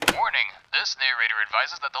This narrator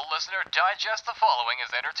advises that the listener digest the following as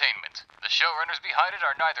entertainment. The showrunners behind it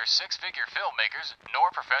are neither six-figure filmmakers nor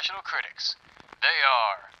professional critics. They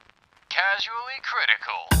are casually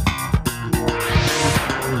critical.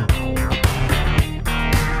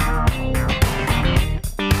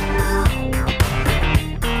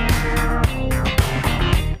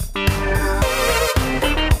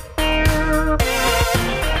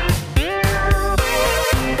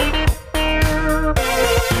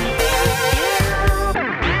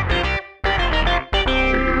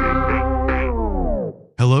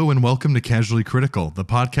 Hello and welcome to Casually Critical, the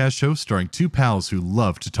podcast show starring two pals who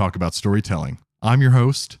love to talk about storytelling. I'm your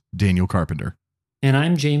host, Daniel Carpenter. And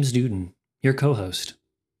I'm James Newton, your co-host.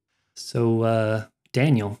 So,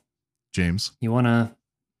 Daniel. James. You want to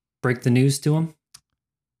break the news to him?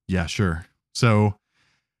 Yeah, sure. So,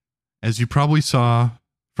 as you probably saw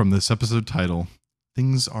from this episode title,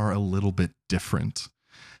 things are a little bit different.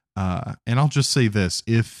 And I'll just say this,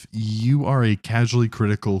 if you are a Casually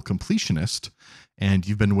Critical completionist, and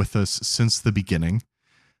you've been with us since the beginning,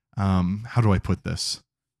 how do I put this?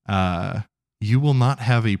 You will not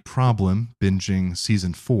have a problem binging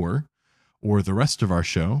season 4 or the rest of our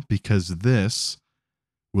show, because this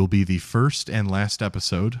will be the first and last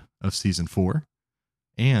episode of season 4,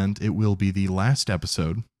 and it will be the last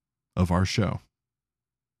episode of our show.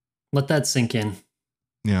 Let that sink in.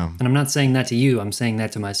 Yeah. And I'm not saying that to you, I'm saying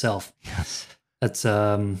that to myself. Yes. That's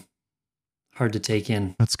hard to take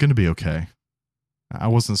in. That's going to be okay. I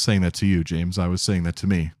wasn't saying that to you, James. I was saying that to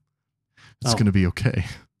me. It's going to be okay.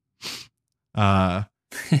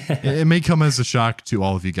 It may come as a shock to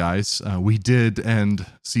all of you guys. We did end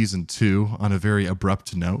season 2 on a very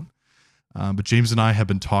abrupt note. But James and I have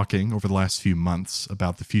been talking over the last few months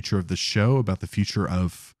about the future of the show, about the future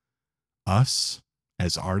of us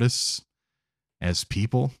as artists, as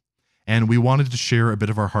people. And we wanted to share a bit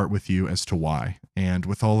of our heart with you as to why. And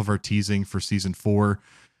with all of our teasing for season 4,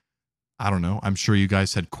 I don't know. I'm sure you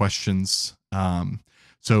guys had questions.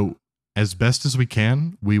 So as best as we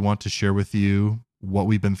can, we want to share with you what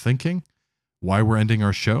we've been thinking, why we're ending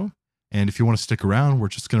our show. And if you want to stick around, we're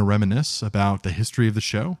just going to reminisce about the history of the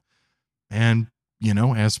show. And, you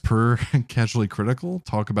know, as per Casually Critical,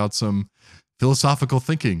 talk about some philosophical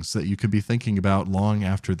thinkings that you could be thinking about long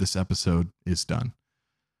after this episode is done.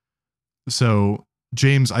 So,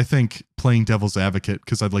 James, I think playing devil's advocate,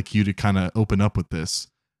 because I'd like you to kind of open up with this.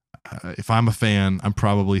 If I'm a fan, I'm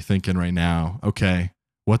probably thinking right now, okay,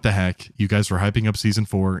 what the heck? You guys were hyping up season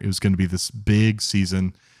 4. It was going to be this big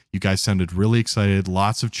season. You guys sounded really excited.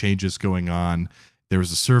 Lots of changes going on. There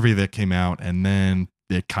was a survey that came out and then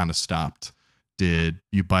it kind of stopped. Did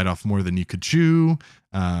you bite off more than you could chew?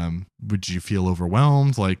 Would you feel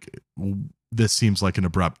overwhelmed? Like, this seems like an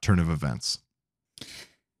abrupt turn of events.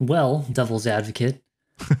 Well, devil's advocate,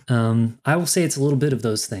 I will say it's a little bit of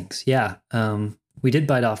those things. Yeah. We did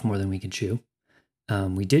bite off more than we could chew.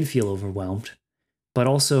 We did feel overwhelmed, but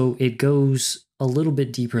also it goes a little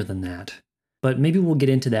bit deeper than that. But maybe we'll get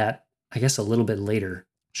into that, I guess, a little bit later.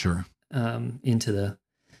 Sure. Into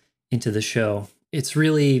the show. It's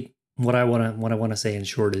really what I want to say in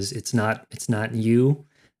short is it's not you,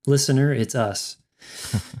 listener. It's us.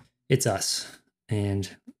 It's us. And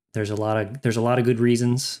there's a lot of good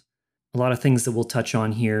reasons, a lot of things that we'll touch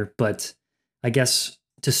on here. But I guess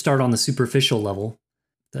to start on the superficial level,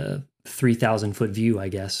 the 3,000-foot view, I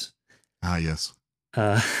guess. Ah, yes.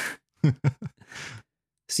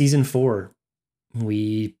 Season 4,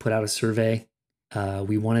 we put out a survey.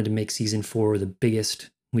 We wanted to make season 4 the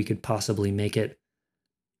biggest we could possibly make it.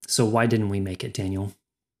 So why didn't we make it, Daniel?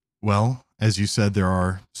 Well, as you said, there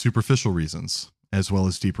are superficial reasons as well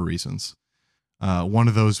as deeper reasons. One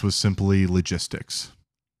of those was simply logistics.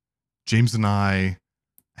 James and I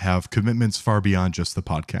have commitments far beyond just the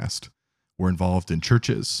podcast. We're involved in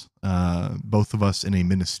churches, both of us in a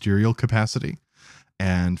ministerial capacity,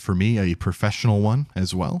 and for me, a professional one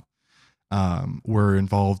as well. We're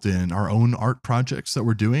involved in our own art projects that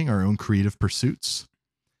we're doing, our own creative pursuits.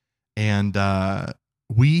 And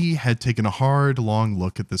we had taken a hard, long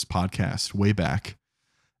look at this podcast way back.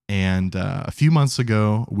 And a few months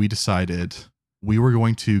ago, we decided we were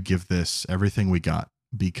going to give this everything we got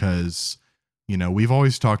because, you know, we've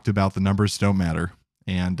always talked about the numbers don't matter.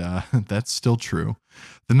 And that's still true.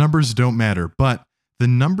 The numbers don't matter, but the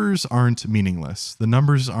numbers aren't meaningless. The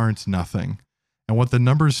numbers aren't nothing. And what the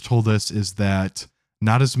numbers told us is that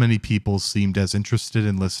not as many people seemed as interested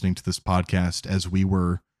in listening to this podcast as we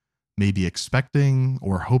were maybe expecting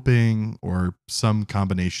or hoping, or some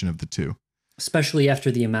combination of the two. Especially after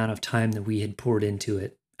the amount of time that we had poured into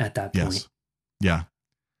it at that point. Yes. Yeah.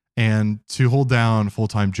 And to hold down a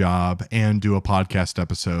full-time job and do a podcast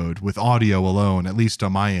episode with audio alone, at least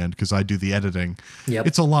on my end, because I do the editing,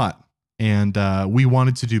 it's a lot. And we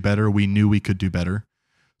wanted to do better. We knew we could do better.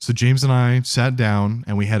 So James and I sat down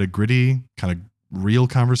and we had a gritty, kind of real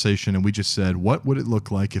conversation. And we just said, what would it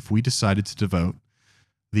look like if we decided to devote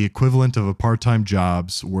the equivalent of a part-time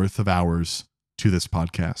job's worth of hours to this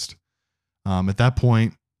podcast? At that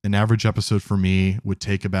point, an average episode for me would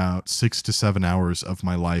take about 6 to 7 hours of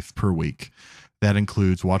my life per week. That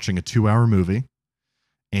includes watching a 2-hour movie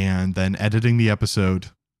and then editing the episode,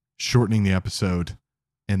 shortening the episode,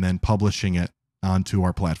 and then publishing it onto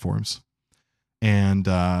our platforms. And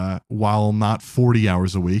while not 40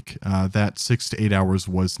 hours a week, that 6 to 8 hours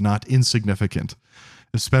was not insignificant,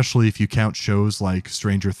 especially if you count shows like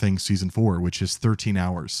Stranger Things Season 4, which is 13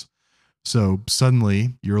 hours. So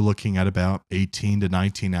suddenly you're looking at about 18 to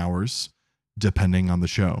 19 hours, depending on the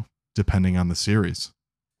show, depending on the series.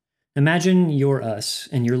 Imagine you're us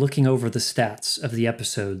and you're looking over the stats of the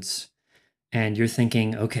episodes and you're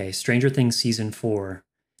thinking, okay, Stranger Things Season 4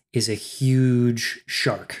 is a huge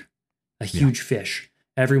shark, a huge fish.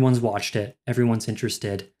 Everyone's watched it. Everyone's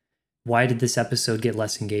interested. Why did this episode get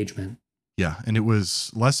less engagement? Yeah, and it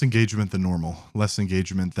was less engagement than normal, less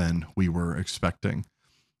engagement than we were expecting.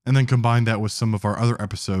 And then combine that with some of our other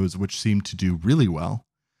episodes, which seem to do really well.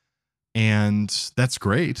 And that's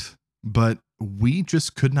great, but we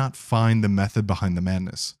just could not find the method behind the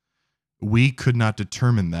madness. We could not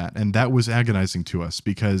determine that. And that was agonizing to us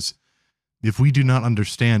because if we do not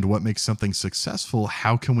understand what makes something successful,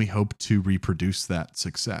 how can we hope to reproduce that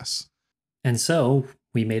success? And so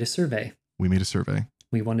we made a survey. We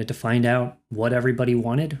wanted to find out what everybody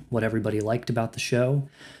wanted, what everybody liked about the show.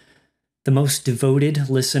 The most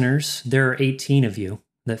devoted listeners, there are 18 of you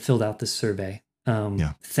that filled out this survey.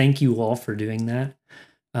 Thank you all for doing that.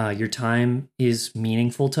 Your time is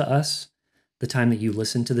meaningful to us. The time that you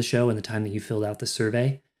listened to the show and the time that you filled out the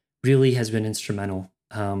survey really has been instrumental.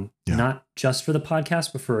 Not just for the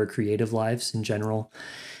podcast, but for our creative lives in general.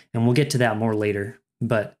 And we'll get to that more later.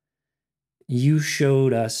 But you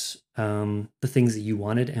showed us the things that you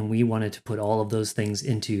wanted, and we wanted to put all of those things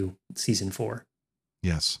into Season 4.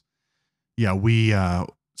 Yes. Yeah,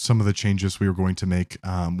 some of the changes we were going to make,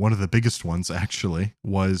 one of the biggest ones actually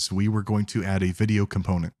was we were going to add a video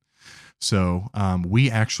component. So we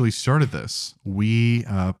actually started this. We,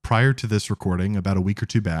 prior to this recording, about a week or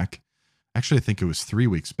two back, actually I think it was 3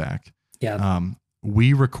 weeks back. Yeah.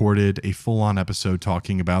 We recorded a full-on episode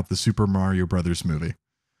talking about the Super Mario Brothers movie.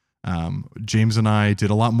 James and I did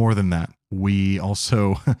a lot more than that. We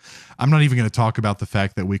also, I'm not even going to talk about the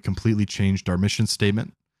fact that we completely changed our mission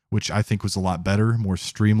statement, which I think was a lot better, more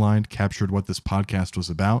streamlined, captured what this podcast was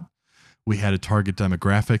about. We had a target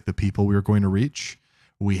demographic, the people we were going to reach.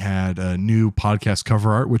 We had a new podcast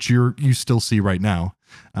cover art, which you still see right now.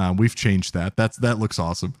 We've changed that. That looks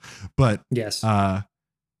awesome. But yes, the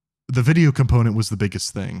video component was the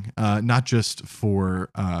biggest thing, not just for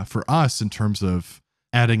us in terms of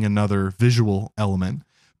adding another visual element,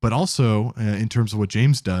 but also in terms of what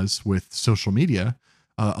James does with social media.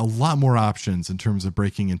 A lot more options in terms of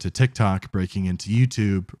breaking into TikTok, breaking into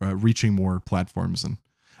YouTube, reaching more platforms. And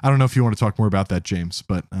I don't know if you want to talk more about that, James,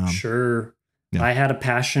 but sure. Yeah. I had a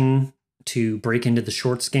passion to break into the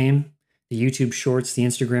shorts game, the YouTube shorts, the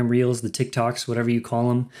Instagram reels, the TikToks, whatever you call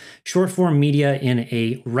them, short form media in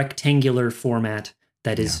a rectangular format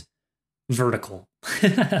that is vertical.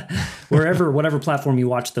 Whatever platform you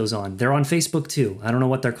watch those on. They're on Facebook too. I don't know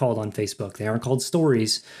what they're called on Facebook. They aren't called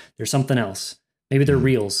stories. They're something else. Maybe they're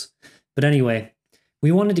reels. But anyway,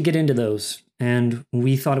 we wanted to get into those, and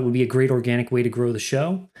we thought it would be a great organic way to grow the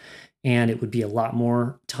show, and it would be a lot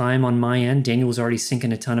more time on my end. Daniel was already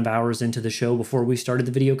sinking a ton of hours into the show before we started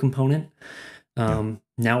the video component. Now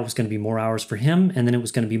it was going to be more hours for him, and then it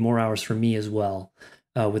was going to be more hours for me as well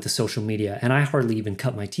with the social media. And I hardly even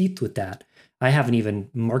cut my teeth with that. I haven't even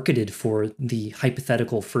marketed for the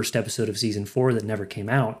hypothetical first episode of Season 4 that never came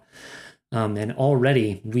out. And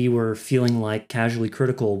already we were feeling like Casually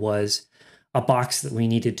Critical was a box that we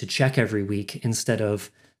needed to check every week instead of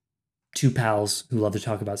two pals who love to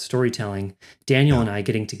talk about storytelling, Daniel and I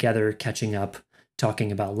getting together, catching up, talking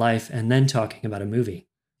about life, and then talking about a movie.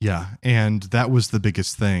 Yeah, and that was the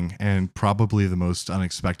biggest thing and probably the most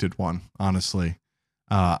unexpected one, honestly.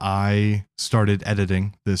 I started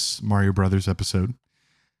editing this Mario Brothers episode,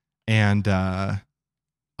 and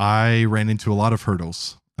I ran into a lot of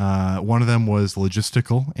hurdles. One of them was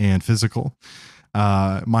logistical and physical.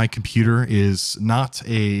 My computer is not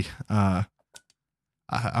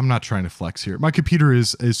I'm not trying to flex here. My computer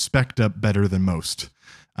is spec'd up better than most.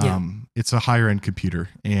 It's a higher end computer,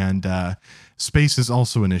 and space is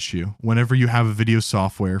also an issue. Whenever you have a video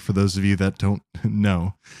software, for those of you that don't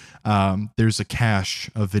know, there's a cache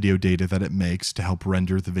of video data that it makes to help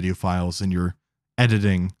render the video files in your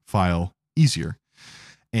editing file easier.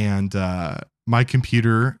 And my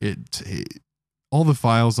computer, all the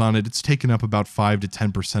files on it, it's taken up about 5 to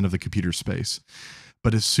 10% of the computer space.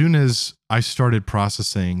 But as soon as I started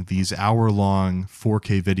processing these hour-long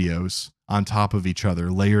 4K videos on top of each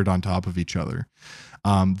other, layered on top of each other,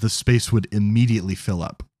 the space would immediately fill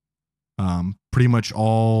up. Pretty much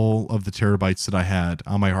all of the terabytes that I had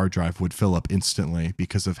on my hard drive would fill up instantly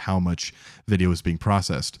because of how much video was being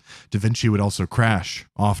processed. DaVinci would also crash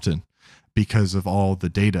often because of all the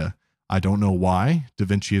data. I don't know why.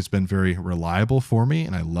 DaVinci has been very reliable for me,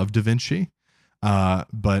 and I love DaVinci,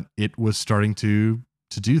 but it was starting to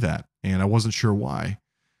do that, and I wasn't sure why.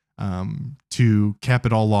 To cap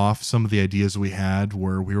it all off, some of the ideas we had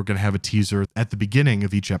were we were going to have a teaser at the beginning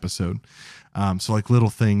of each episode. So like little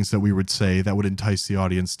things that we would say that would entice the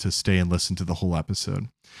audience to stay and listen to the whole episode.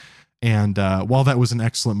 And while that was an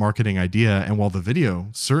excellent marketing idea, and while the video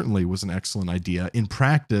certainly was an excellent idea, in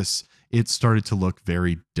practice, it started to look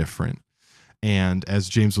very different. And as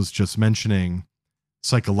James was just mentioning,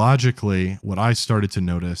 psychologically, what I started to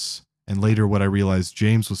notice, and later what I realized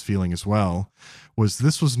James was feeling as well, was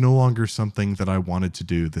this was no longer something that I wanted to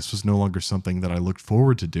do. This was no longer something that I looked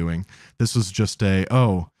forward to doing. This was just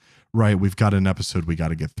right, we've got an episode we got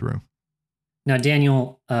to get through. Now,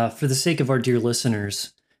 Daniel, for the sake of our dear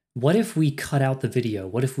listeners, what if we cut out the video?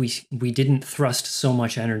 What if we didn't thrust so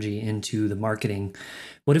much energy into the marketing?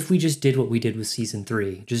 What if we just did what we did with season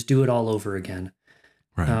 3? Just do it all over again.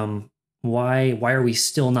 Right. Why are we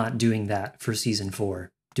still not doing that for season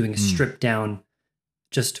 4? Doing a stripped down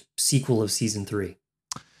just sequel of season 3?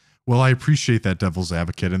 Well, I appreciate that, Devil's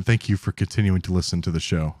Advocate, and thank you for continuing to listen to the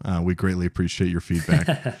show. We greatly appreciate your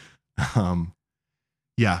feedback.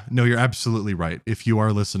 Yeah, no, you're absolutely right. If you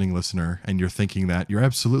are listening, listener, and you're thinking that, you're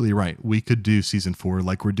absolutely right. We could do season 4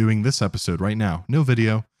 like we're doing this episode right now. No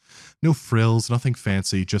video, no frills, nothing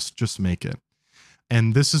fancy, just make it.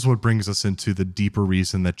 And this is what brings us into the deeper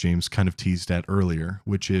reason that James kind of teased at earlier,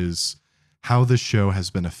 which is how the show has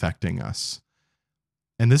been affecting us.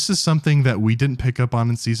 And this is something that we didn't pick up on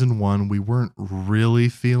in season 1. We weren't really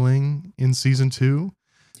feeling in season 2.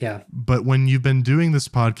 Yeah. But when you've been doing this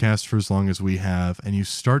podcast for as long as we have, and you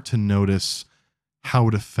start to notice how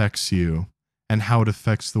it affects you and how it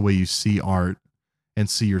affects the way you see art and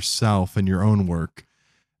see yourself and your own work,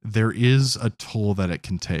 there is a toll that it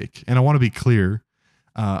can take. And I want to be clear,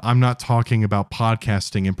 I'm not talking about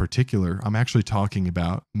podcasting in particular. I'm actually talking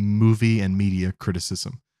about movie and media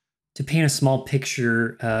criticism. To paint a small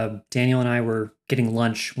picture, Daniel and I were getting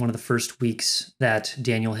lunch one of the first weeks that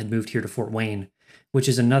Daniel had moved here to Fort Wayne, which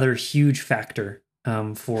is another huge factor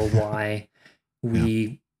for why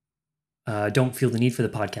we don't feel the need for the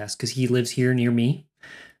podcast, because he lives here near me,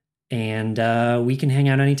 and we can hang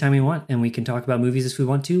out anytime we want, and we can talk about movies if we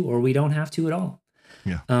want to, or we don't have to at all.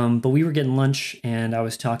 Yeah. But we were getting lunch, and I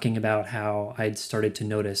was talking about how I'd started to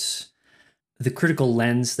notice the critical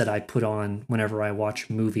lens that I put on whenever I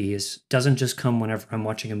watch movies doesn't just come whenever I'm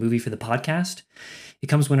watching a movie for the podcast. It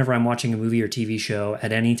comes whenever I'm watching a movie or TV show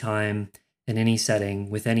at any time, in any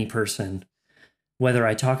setting, with any person, whether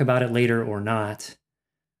I talk about it later or not.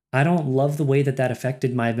 I don't love the way that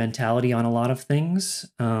affected my mentality on a lot of things.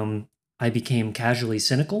 I became casually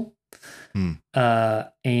cynical,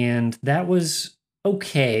 and that was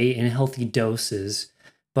okay in healthy doses.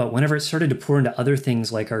 But whenever it started to pour into other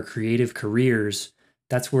things like our creative careers,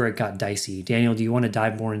 that's where it got dicey. Daniel, do you want to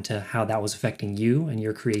dive more into how that was affecting you and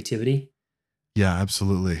your creativity? Yeah,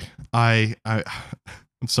 absolutely. I'm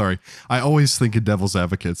sorry. I always think of devil's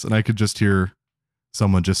advocates, and I could just hear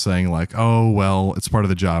someone just saying like, oh, well, it's part of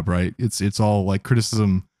the job, right? It's all like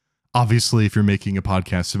criticism. Obviously, if you're making a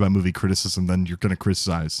podcast about movie criticism, then you're going to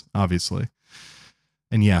criticize, obviously.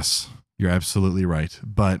 And yes, you're absolutely right.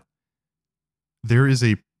 But there is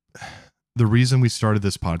the reason we started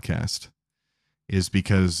this podcast is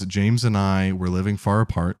because James and I were living far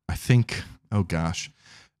apart. I think, oh gosh,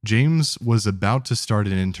 James was about to start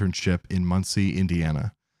an internship in Muncie,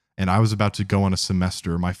 Indiana, and I was about to go on a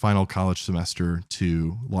semester, my final college semester,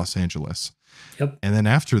 to Los Angeles. Yep. And then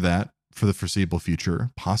after that, for the foreseeable future,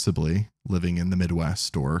 possibly living in the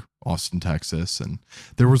Midwest or Austin, Texas. And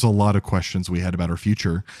there was a lot of questions we had about our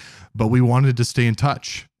future, but we wanted to stay in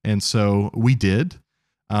touch. And so we did.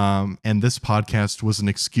 And this podcast was an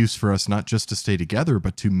excuse for us not just to stay together,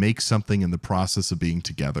 but to make something in the process of being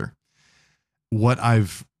together. What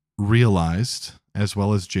I've realized, as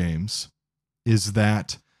well as James, is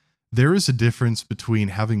that there is a difference between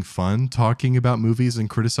having fun talking about movies and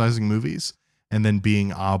criticizing movies and then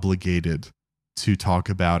being obligated to talk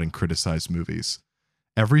about and criticize movies.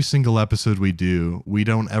 Every single episode we do, we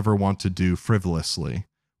don't ever want to do frivolously.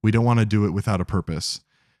 We don't want to do it without a purpose.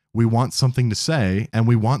 We want something to say, and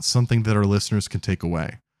we want something that our listeners can take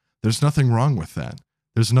away. There's nothing wrong with that.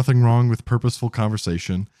 There's nothing wrong with purposeful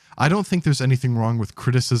conversation. I don't think there's anything wrong with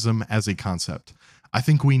criticism as a concept. I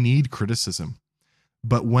think we need criticism.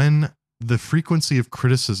 But when the frequency of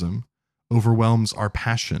criticism overwhelms our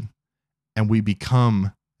passion and we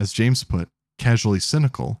become, as James put, casually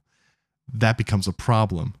cynical, that becomes a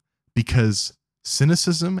problem, because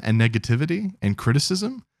cynicism and negativity and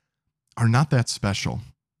criticism are not that special.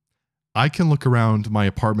 I can look around my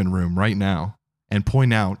apartment room right now and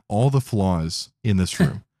point out all the flaws in this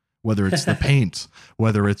room, whether it's the paint,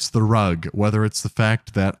 whether it's the rug, whether it's the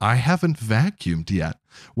fact that I haven't vacuumed yet,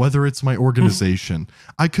 whether it's my organization.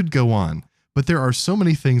 I could go on, but there are so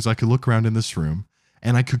many things I could look around in this room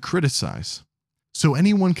and I could criticize. So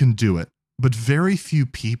anyone can do it, but very few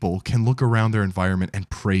people can look around their environment and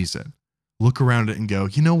praise it. Look around it and go,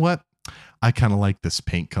 you know what? I kind of like this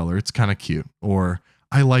paint color. It's kind of cute. Or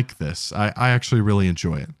I like this. I actually really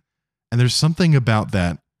enjoy it. And there's something about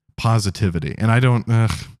that positivity. And I don't,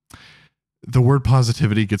 the word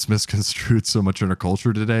positivity gets misconstrued so much in our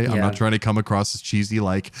culture today. Yeah. I'm not trying to come across as cheesy,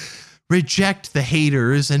 like reject the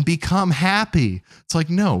haters and become happy. It's like,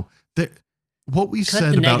 no, what we said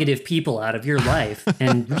about... Cut the negative people out of your life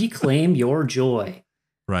and reclaim your joy.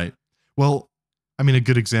 Right. Well, I mean, a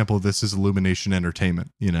good example of this is Illumination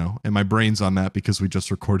Entertainment, you know, and my brain's on that because we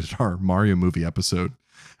just recorded our Mario movie episode.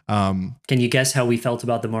 Can you guess how we felt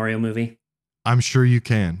about the Mario movie? I'm sure you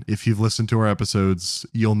can. If you've listened to our episodes,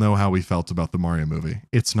 you'll know how we felt about the Mario movie.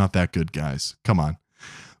 It's not that good, guys. Come on.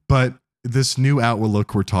 But this new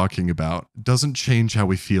outlook we're talking about doesn't change how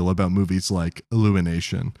we feel about movies like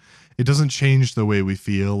Illumination. It doesn't change the way we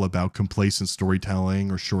feel about complacent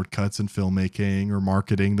storytelling or shortcuts in filmmaking or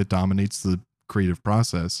marketing that dominates the creative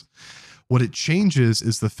process. What it changes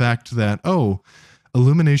is the fact that,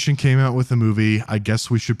 Illumination came out with a movie. I guess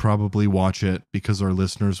we should probably watch it because our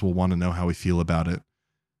listeners will want to know how we feel about it.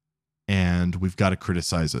 And we've got to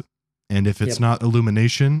criticize it. And if it's not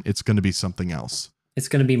Illumination, it's going to be something else. It's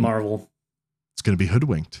going to be Marvel. It's going to be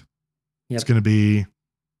Hoodwinked. Yep. It's going to be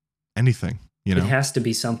anything, you know? It has to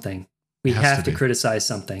be something. We have to criticize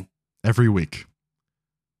something. Every week.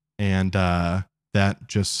 And that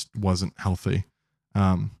just wasn't healthy.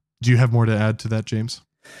 Do you have more to add to that, James?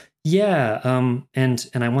 Yeah, and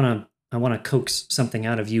I want to coax something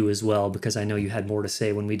out of you as well, because I know you had more to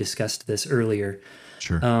say when we discussed this earlier.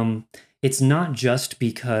 Sure. It's not just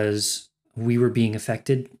because we were being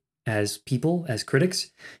affected as people, as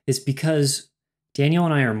critics. It's because Daniel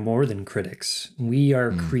and I are more than critics. We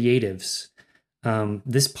are creatives.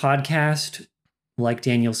 This podcast, like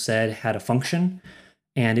Daniel said, had a function,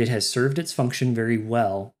 and it has served its function very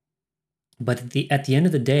well. But at the end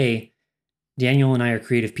of the day, Daniel and I are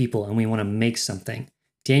creative people, and we want to make something.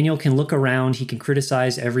 Daniel can look around, he can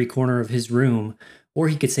criticize every corner of his room, or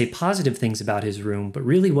he could say positive things about his room. But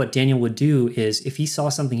really what Daniel would do is, if he saw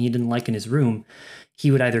something he didn't like in his room,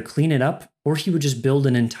 he would either clean it up or he would just build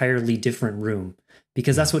an entirely different room,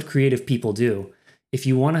 because that's what creative people do. If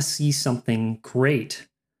you want to see something great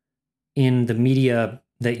in the media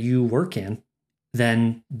that you work in,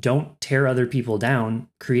 then don't tear other people down.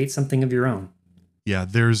 Create something of your own. Yeah,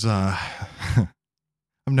 there's I've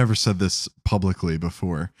never said this publicly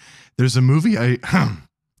before. There's a movie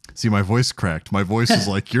see, my voice cracked. My voice is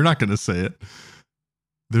like, you're not going to say it.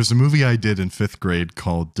 There's a movie I did in 5th grade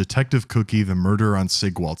called Detective Cookie: The Murder on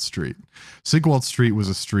Sigwalt Street. Sigwalt Street was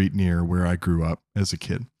a street near where I grew up as a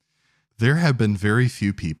kid. There have been very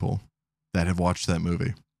few people that have watched that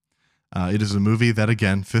movie. It is a movie that,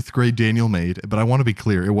 again, 5th grade Daniel made, but I want to be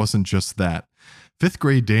clear, it wasn't just that. 5th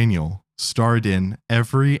grade Daniel starred in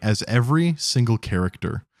every single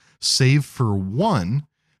character, save for one,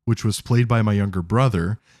 which was played by my younger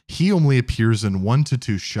brother. He only appears in 1 to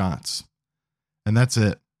 2 shots. And that's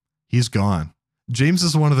it. He's gone. James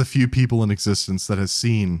is one of the few people in existence that has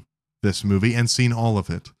seen this movie and seen all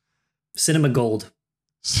of it. Cinema gold.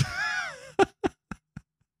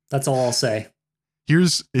 That's all I'll say.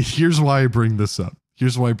 Here's why I bring this up.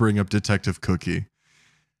 Here's why I bring up Detective Cookie.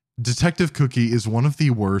 Detective Cookie is one of the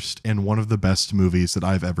worst and one of the best movies that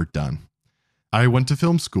I've ever done. I went to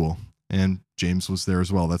film school, and James was there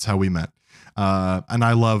as well. That's how we met. And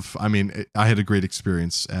I had a great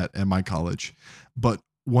experience at my college. But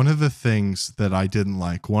one of the things that I didn't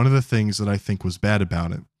like, one of the things that I think was bad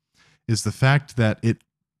about it, is the fact that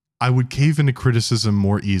I would cave into criticism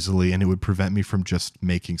more easily, and it would prevent me from just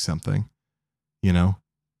making something, you know?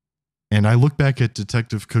 And I look back at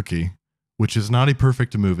Detective Cookie, which is not a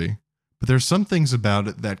perfect movie, but there's some things about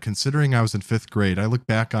it that, considering I was in 5th grade, I look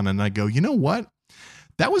back on and I go, you know what?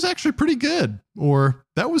 That was actually pretty good, or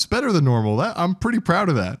that was better than normal. I'm pretty proud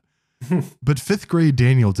of that. But 5th grade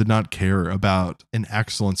Daniel did not care about an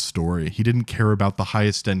excellent story. He didn't care about the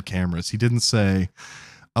highest end cameras. He didn't say,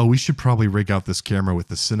 oh, we should probably rig out this camera with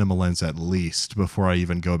the cinema lens at least before I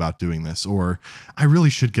even go about doing this. Or I really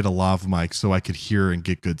should get a lav mic so I could hear and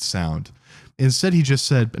get good sound. Instead, he just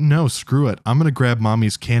said, no, screw it. I'm going to grab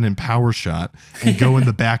mommy's Canon PowerShot and go in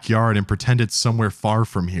the backyard and pretend it's somewhere far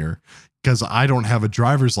from here, because I don't have a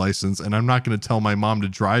driver's license and I'm not going to tell my mom to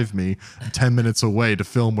drive me 10 minutes away to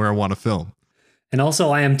film where I want to film. And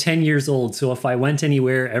also, I am 10 years old, so if I went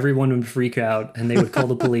anywhere, everyone would freak out and they would call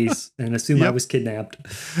the police and assume I was kidnapped.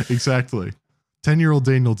 Exactly. 10-year-old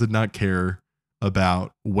Daniel did not care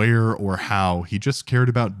about where or how. He just cared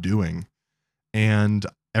about doing. And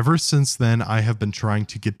ever since then, I have been trying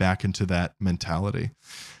to get back into that mentality.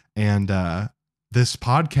 And this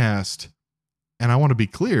podcast, and I want to be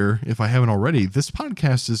clear, if I haven't already, this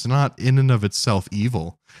podcast is not in and of itself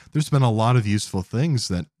evil. There's been a lot of useful things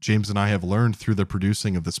that James and I have learned through the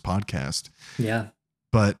producing of this podcast. Yeah.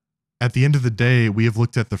 But at the end of the day, we have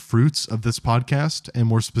looked at the fruits of this podcast, and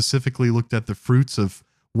more specifically looked at the fruits of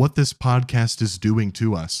what this podcast is doing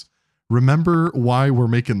to us. Remember why we're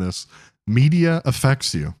making this. Media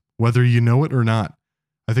affects you, whether you know it or not.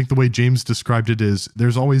 I think the way James described it is,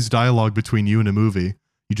 there's always dialogue between you and a movie.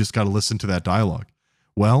 You just got to listen to that dialogue.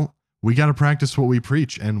 Well, we got to practice what we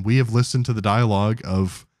preach, and we have listened to the dialogue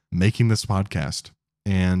of making this podcast.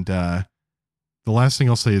 And the last thing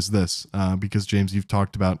I'll say is this, because James, you've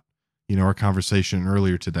talked about, our conversation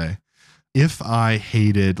earlier today. If I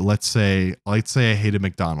hated, let's say I hated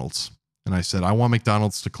McDonald's, and I said, I want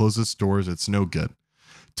McDonald's to close its doors. It's no good.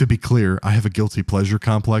 To be clear, I have a guilty pleasure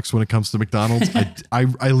complex when it comes to McDonald's.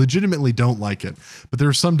 I legitimately don't like it, but there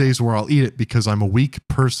are some days where I'll eat it because I'm a weak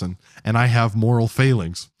person and I have moral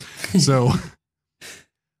failings. So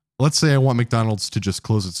let's say I want McDonald's to just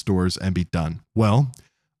close its doors and be done. Well,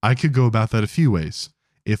 I could go about that a few ways.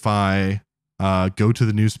 If I go to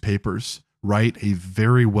the newspapers, write a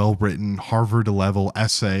very well-written Harvard-level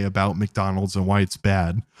essay about McDonald's and why it's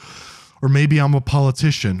bad. Or maybe I'm a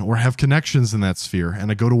politician or have connections in that sphere,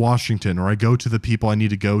 and I go to Washington, or I go to the people I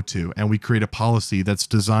need to go to, and we create a policy that's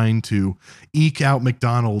designed to eke out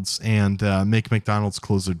McDonald's and make McDonald's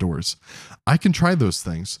close their doors. I can try those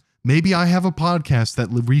things. Maybe I have a podcast that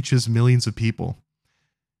reaches millions of people.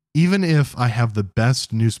 Even if I have the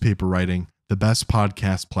best newspaper writing, the best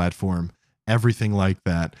podcast platform, everything like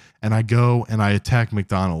that, and I go and I attack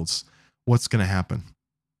McDonald's, what's going to happen?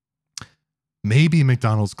 Maybe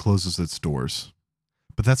McDonald's closes its doors,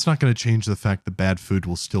 but that's not going to change the fact that bad food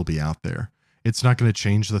will still be out there. It's not going to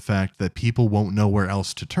change the fact that people won't know where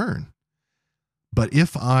else to turn. But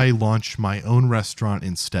if I launch my own restaurant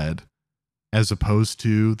instead, as opposed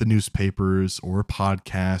to the newspapers or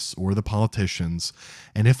podcasts or the politicians,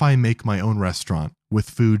 and if I make my own restaurant with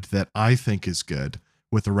food that I think is good,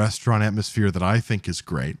 with a restaurant atmosphere that I think is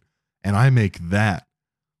great, and I make that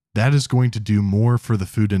is going to do more for the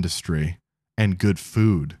food industry and good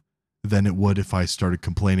food than it would if I started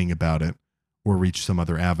complaining about it or reached some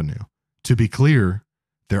other avenue. To be clear,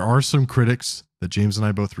 there are some critics that James and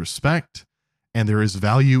I both respect, and there is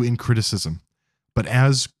value in criticism. But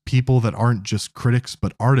as people that aren't just critics,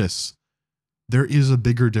 but artists, there is a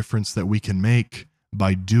bigger difference that we can make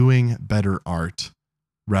by doing better art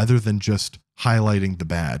rather than just highlighting the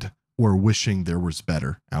bad or wishing there was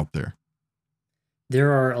better out there.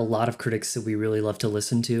 There are a lot of critics that we really love to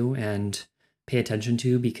listen to and pay attention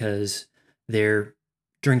to because they're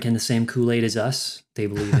drinking the same Kool-Aid as us. They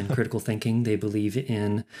believe in critical thinking. They believe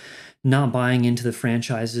in not buying into the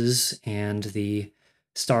franchises and the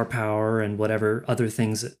star power and whatever other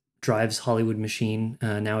things that drives Hollywood machine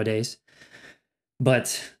nowadays.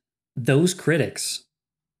 But those critics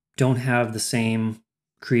don't have the same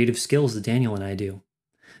creative skills that Daniel and I do.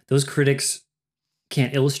 Those critics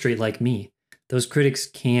can't illustrate like me. Those critics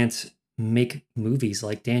can't make movies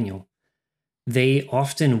like Daniel. They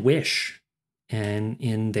often wish, and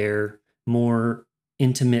in their more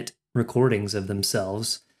intimate recordings of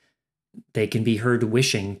themselves, they can be heard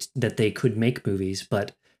wishing that they could make movies,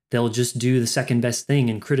 but they'll just do the second best thing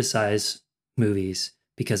and criticize movies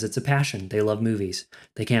because it's a passion. They love movies.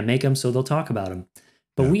 They can't make them, so they'll talk about them.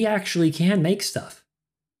 But we actually can make stuff.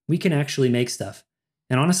 We can actually make stuff.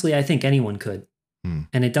 And honestly, I think anyone could.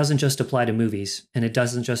 And it doesn't just apply to movies, and it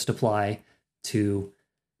doesn't just apply to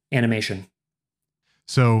animation.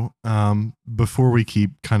 So before we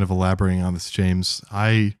keep kind of elaborating on this, James,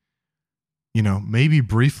 maybe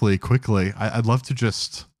briefly, quickly, I'd love to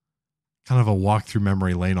just kind of a walk through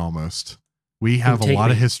memory lane almost. We have a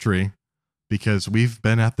lot of history because we've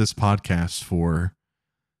been at this podcast for,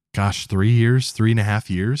 3.5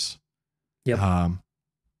 years. Yep.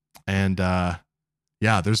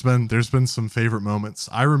 There's been some favorite moments.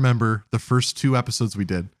 I remember the first 2 episodes we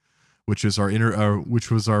did, which was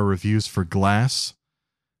our reviews for Glass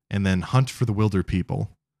and then Hunt for the Wilder People.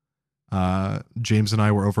 James and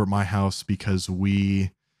I were over at my house because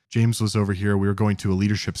James was over here. We were going to a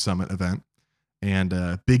leadership summit event and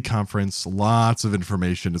a big conference, lots of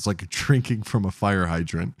information. It's like drinking from a fire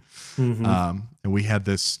hydrant. Mm-hmm. And we had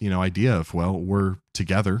this, idea of, well, we're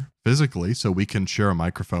together physically, so we can share a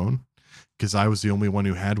microphone because I was the only one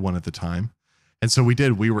who had one at the time. And so we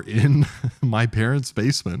did. We were in my parents'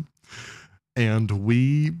 basement and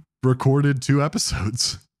we recorded 2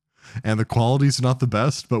 episodes. And the quality's not the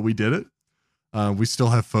best, but we did it. We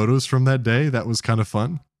still have photos from that day. That was kind of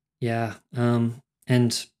fun. Yeah.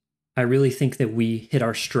 And I really think that we hit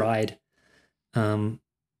our stride, whenever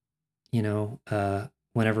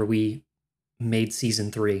we made season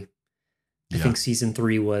 3. I think season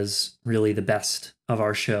 3 was really the best of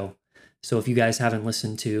our show. So if you guys haven't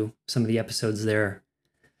listened to some of the episodes there,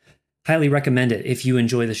 highly recommend it if you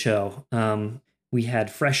enjoy the show. We had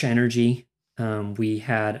fresh energy. We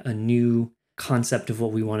had a new concept of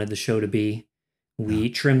what we wanted the show to be. We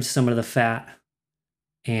trimmed some of the fat,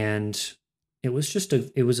 and it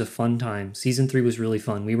was a fun time. Season 3 was really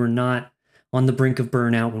fun. We were not on the brink of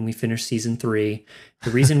burnout when we finished season 3.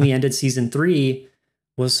 The reason we ended season 3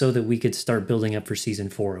 was so that we could start building up for season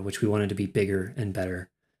 4, which we wanted to be bigger and better.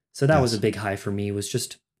 So that was a big high for me, was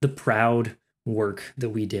just the proud work that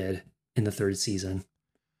we did in the 3rd season.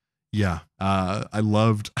 Yeah. I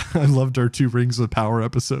loved our 2 Rings of Power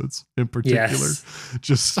episodes in particular. Yes.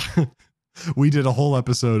 Just we did a whole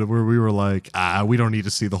episode where we were like, we don't need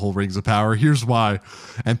to see the whole Rings of Power. Here's why.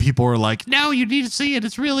 And people were like, no, you need to see it.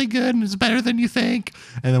 It's really good and it's better than you think.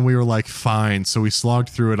 And then we were like, fine. So we slogged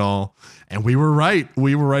through it all and we were right.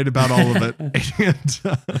 We were right about all of it.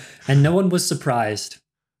 And no one was surprised.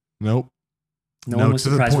 Nope. No one was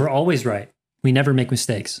surprised. We're always right. We never make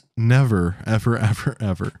mistakes. Never, ever, ever,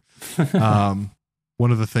 ever.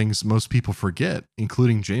 One of the things most people forget,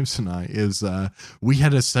 including James and I, is we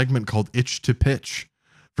had a segment called Itch to Pitch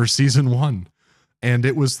for season 1. And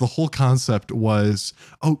it was, the whole concept was,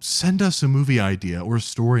 send us a movie idea or a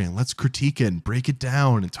story and let's critique it and break it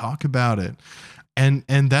down and talk about it. And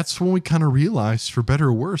that's when we kind of realized, for better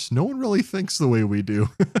or worse, no one really thinks the way we do.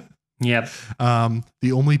 Yep.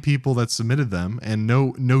 The only people that submitted them, and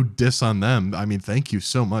no diss on them. I mean, thank you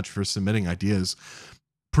so much for submitting ideas.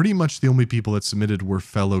 Pretty much the only people that submitted were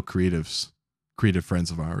fellow creative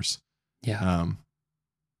friends of ours. Yeah.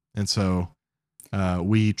 And so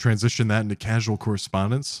we transitioned that into Casual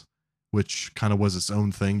Correspondence, which kind of was its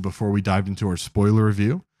own thing before we dived into our spoiler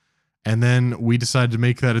review. And then we decided to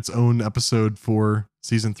make that its own episode for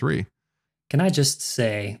season 3. Can I just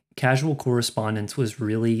say, Casual Correspondence was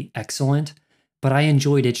really excellent, but I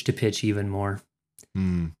enjoyed Itch to Pitch even more.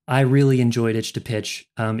 I really enjoyed Itch to Pitch.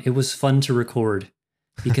 It was fun to record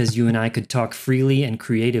because you and I could talk freely and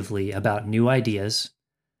creatively about new ideas.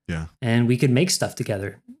 Yeah. And we could make stuff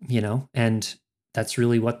together, and that's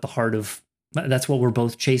really what that's what we're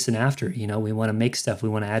both chasing after. We want to make stuff. We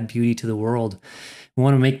want to add beauty to the world. We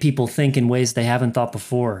want to make people think in ways they haven't thought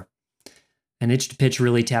before. And Itch to Pitch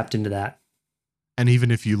really tapped into that. And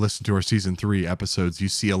even if you listen to our season 3 episodes, you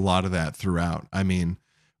see a lot of that throughout. I mean,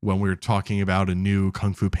 when we were talking about a new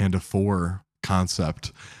Kung Fu Panda 4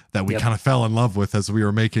 concept that we kind of fell in love with as we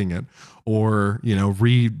were making it, or,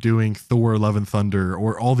 redoing Thor Love and Thunder,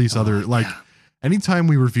 or all these other, anytime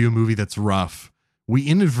we review a movie that's rough, we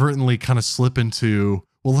inadvertently kind of slip into,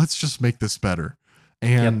 well, let's just make this better.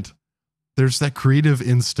 And there's that creative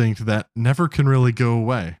instinct that never can really go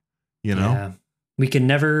away, Yeah. We can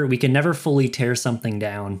never fully tear something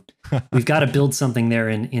down. We've got to build something there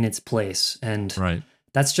in its place. And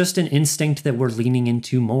that's just an instinct that we're leaning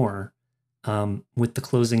into more with the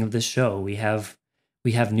closing of this show. We have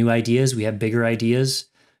new ideas. We have bigger ideas,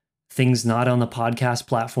 things not on the podcast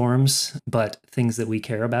platforms, but things that we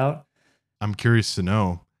care about. I'm curious to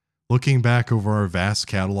know, looking back over our vast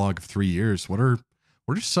catalog of 3 years, what are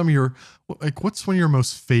some of your, what's one of your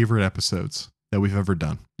most favorite episodes that we've ever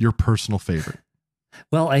done? Your personal favorite?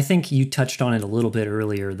 Well, I think you touched on it a little bit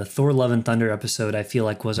earlier. The Thor Love and Thunder episode, I feel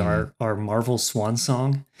like, was our Marvel swan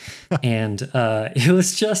song. And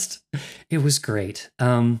it was great.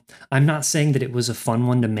 I'm not saying that it was a fun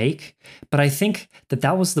one to make, but I think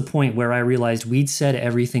that was the point where I realized we'd said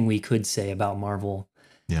everything we could say about Marvel.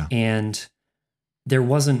 Yeah. And there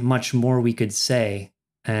wasn't much more we could say.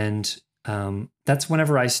 And that's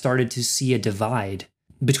whenever I started to see a divide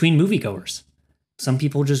between moviegoers. Some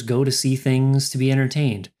people just go to see things to be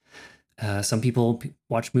entertained. Some people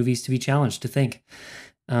watch movies to be challenged, to think.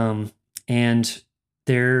 And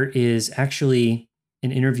there is actually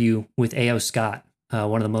an interview with A.O. Scott,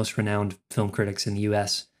 one of the most renowned film critics in the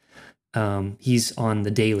U.S. He's on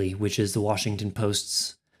The Daily, which is the Washington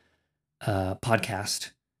Post's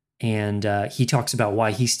podcast. And he talks about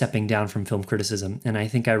why he's stepping down from film criticism. And I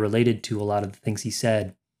think I related to a lot of the things he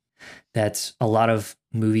said, that a lot of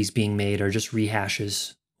movies being made are just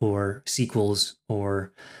rehashes or sequels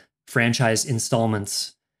or franchise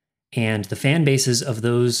installments. And the fan bases of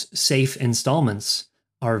those safe installments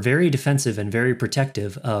are very defensive and very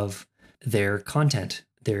protective of their content,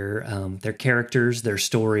 their characters, their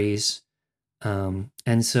stories. And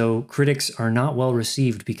so critics are not well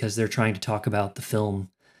received because they're trying to talk about the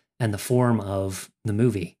film and the form of the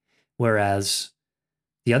movie. Whereas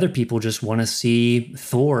the other people just want to see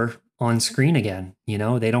Thor on screen again. You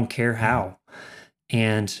know, they don't care how.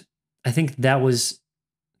 And I think that was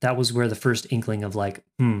where the first inkling of like,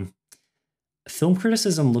 film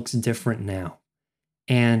criticism looks different now.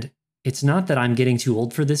 And it's not that I'm getting too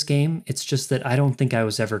old for this game. It's just that I don't think I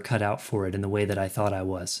was ever cut out for it in the way that I thought I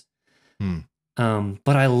was.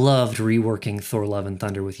 But I loved reworking Thor Love and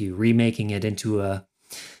Thunder with you, remaking it into a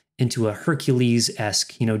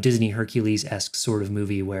Hercules-esque, Disney Hercules-esque sort of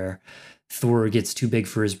movie where Thor gets too big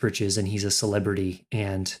for his britches and he's a celebrity,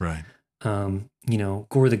 and right.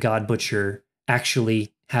 Gore the God Butcher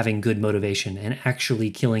actually having good motivation and actually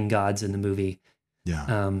killing gods in the movie.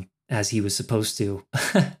 Yeah. As he was supposed to.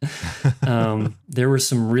 There were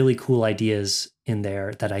some really cool ideas in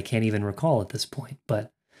there that I can't even recall at this point,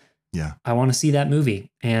 but yeah, I want to see that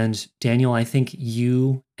movie. And Daniel, I think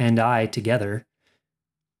you and I together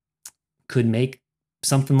could make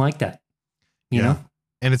something like that. You know?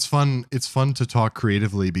 And it's fun to talk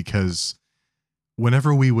creatively, because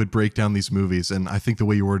whenever we would break down these movies, and I think the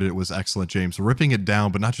way you worded it was excellent, James, ripping it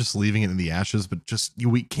down, but not just leaving it in the ashes, but just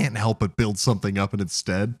we can't help but build something up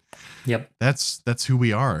instead. Yep. That's who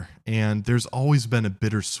we are. And there's always been a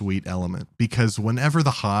bittersweet element, because when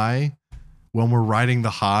we're riding the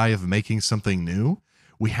high of making something new,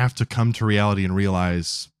 we have to come to reality and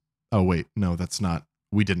realize, oh wait, no,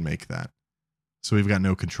 we didn't make that. So we've got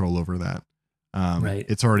no control over that. Right.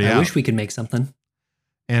 It's already out. I wish we could make something.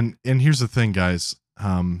 And here's the thing, guys.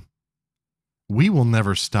 We will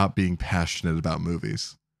never stop being passionate about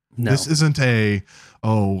movies. No. This isn't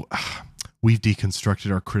we've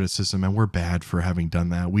deconstructed our criticism and we're bad for having done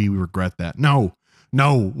that. We regret that. No,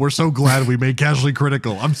 we're so glad we made Casually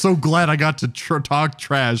Critical. I'm so glad I got to talk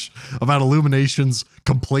trash about Illumination's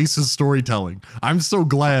complacent storytelling. I'm so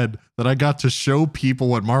glad that I got to show people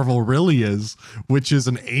what Marvel really is, which is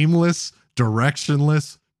an aimless,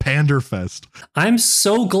 directionless panderfest. I'm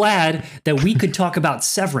so glad that we could talk about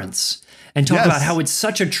Severance and talk about how it's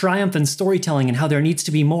such a triumph in storytelling and how there needs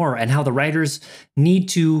to be more and how the writers need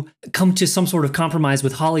to come to some sort of compromise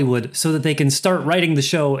with Hollywood so that they can start writing the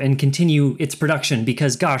show and continue its production,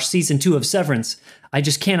 because gosh, season 2 of Severance, I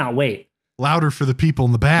just cannot wait. Louder for the people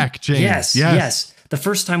in the back, James. Yes. The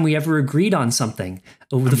first time we ever agreed on something,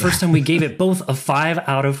 the first time we gave it both a 5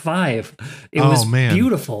 out of 5. It was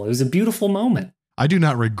beautiful. It was a beautiful moment. I do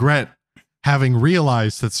not regret having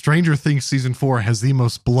realized that Stranger Things season 4 has the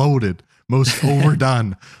most bloated, most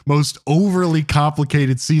overdone, most overly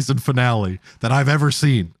complicated season finale that I've ever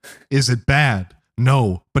seen. Is it bad?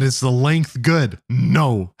 No. But is the length good?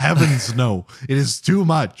 No. Heavens, no. It is too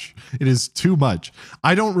much. It is too much.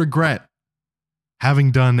 I don't regret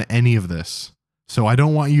having done any of this. So I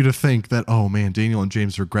don't want you to think that, oh man, Daniel and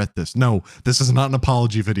James regret this. No, this is not an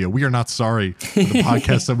apology video. We are not sorry for the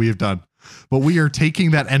podcast that we have done. But we are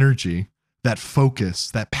taking that energy, that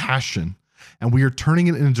focus, that passion, and we are turning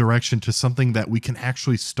it in a direction to something that we can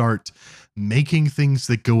actually start making things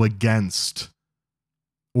that go against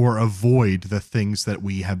or avoid the things that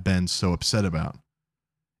we have been so upset about.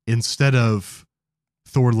 Instead of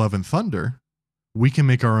Thor Love and Thunder, we can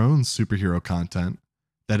make our own superhero content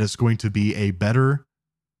that is going to be a better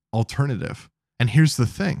alternative. And here's the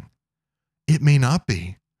thing. It may not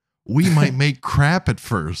be. We might make crap at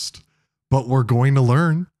first, but we're going to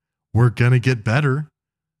learn. We're going to get better.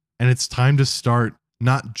 And it's time to start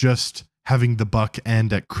not just having the buck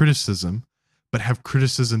end at criticism, but have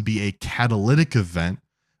criticism be a catalytic event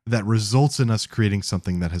that results in us creating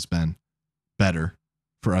something that has been better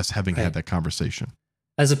for us having had that conversation.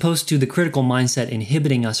 As opposed to the critical mindset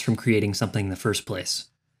inhibiting us from creating something in the first place.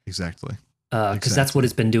 Exactly. Because that's what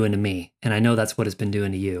it's been doing to me. And I know that's what it's been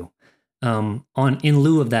doing to you. In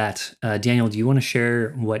lieu of that, Daniel, do you want to share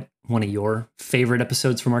what one of your favorite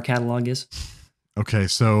episodes from our catalog is? Okay,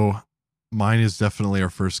 so mine is definitely our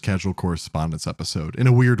first Casual Correspondence episode in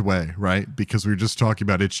a weird way, right? Because we were just talking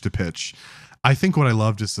about Itch to Pitch. I think what I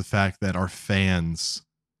loved is the fact that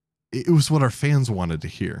it was what our fans wanted to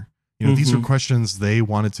hear. You know, these are questions they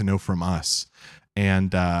wanted to know from us.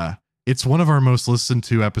 And it's one of our most listened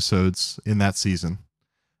to episodes in that season.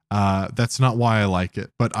 That's not why I like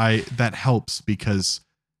it, but that helps because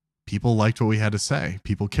people liked what we had to say.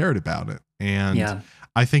 People cared about it. And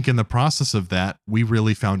I think in the process of that, we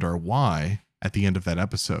really found our why at the end of that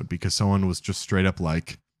episode, because someone was just straight up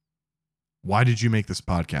like, why did you make this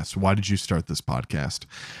podcast? Why did you start this podcast?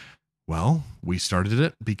 Well, we started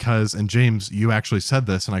it because, and James, you actually said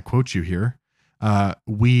this, and I quote you here,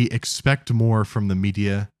 we expect more from the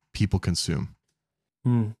media people consume.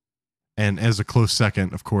 And as a close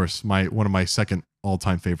second, of course, one of my second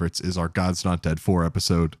all-time favorites is our God's Not Dead 4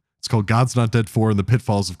 episode. It's called God's Not Dead 4 and the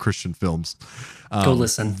Pitfalls of Christian Films. Go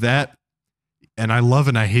listen. And I love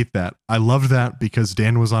and I hate that. I loved that because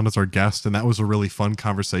Dan was on as our guest, and that was a really fun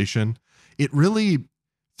conversation. It really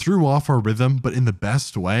threw off our rhythm, but in the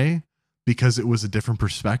best way, because it was a different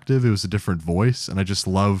perspective. It was a different voice. And I just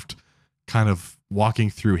loved kind of walking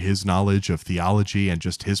through his knowledge of theology and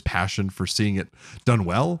just his passion for seeing it done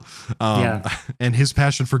well. And his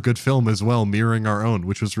passion for good film as well, mirroring our own,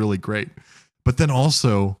 which was really great. But then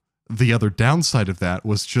also the other downside of that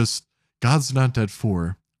was just God's Not Dead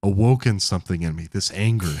 4 awoken something in me, this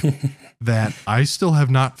anger that I still have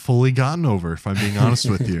not fully gotten over, if I'm being honest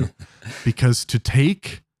with you. Because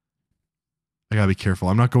I gotta be careful.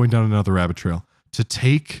 I'm not going down another rabbit trail. To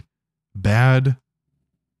take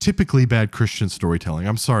typically bad Christian storytelling.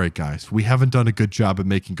 I'm sorry, guys. We haven't done a good job of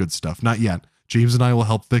making good stuff. Not yet. James and I will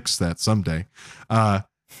help fix that someday.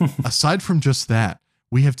 Aside from just that,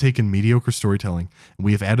 we have taken mediocre storytelling and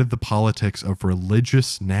we have added the politics of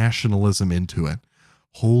religious nationalism into it.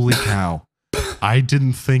 Holy cow. I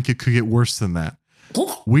didn't think it could get worse than that.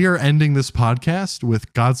 We are ending this podcast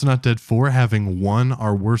with God's Not Dead 4 having won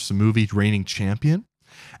our worst movie reigning champion.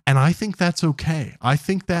 And I think that's okay. I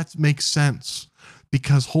think that makes sense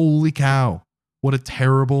because holy cow, what a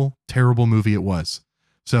terrible, terrible movie it was.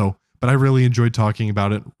 But I really enjoyed talking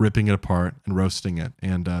about it, ripping it apart and roasting it.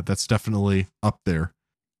 And that's definitely up there.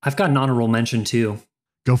 I've got an honorable mention too.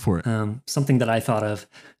 Go for it. Something that I thought of,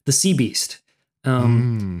 The Sea Beast.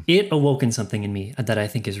 It awoken something in me that I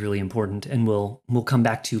think is really important and we'll come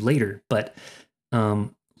back to later. But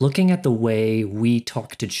looking at the way we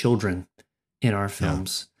talk to children in our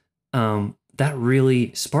films, that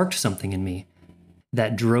really sparked something in me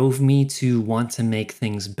that drove me to want to make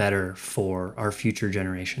things better for our future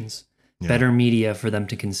generations, better media for them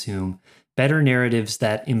to consume, better narratives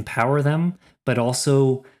that empower them, but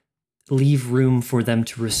also leave room for them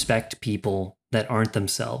to respect people that aren't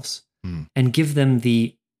themselves. And give them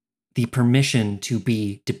the permission to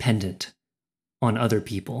be dependent on other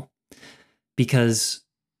people. Because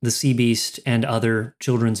The Sea Beast and other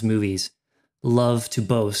children's movies love to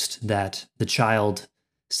boast that the child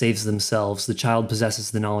saves themselves, the child possesses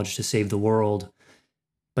the knowledge to save the world.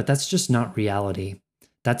 But that's just not reality.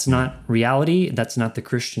 That's not reality. That's not the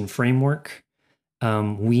Christian framework.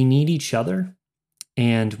 We need each other.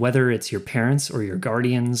 And whether it's your parents or your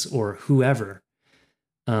guardians or whoever,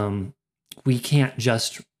 we can't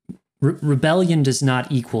just rebellion does not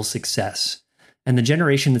equal success, and the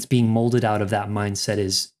generation that's being molded out of that mindset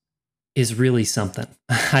is really something.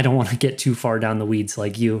 I don't want to get too far down the weeds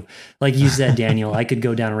like you said, Daniel. I could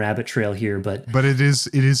go down a rabbit trail here, but it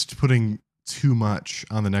is putting too much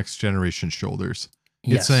on the next generation's shoulders.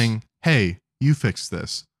 It's saying, hey, you fix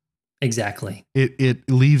this. Exactly. It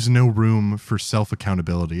leaves no room for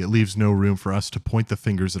self-accountability. It leaves no room for us to point the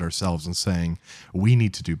fingers at ourselves and saying, we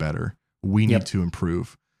need to do better. We need to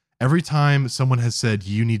improve. Every time someone has said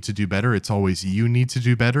you need to do better, it's always you need to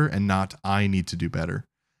do better and not I need to do better.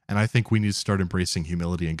 And I think we need to start embracing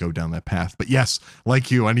humility and go down that path. But yes,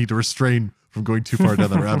 like you, I need to restrain from going too far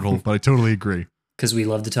down that rabbit hole, but I totally agree. Because we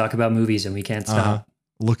love to talk about movies and we can't stop.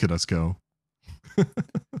 Look at us go.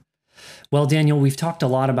 Well, Daniel, we've talked a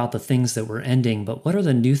lot about the things that we're ending, but what are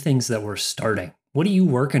the new things that we're starting? What are you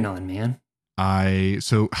working on, man? I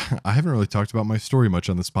haven't really talked about my story much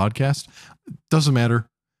on this podcast. Doesn't matter.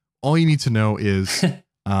 All you need to know is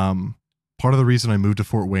part of the reason I moved to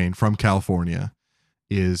Fort Wayne from California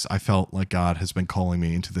is I felt like God has been calling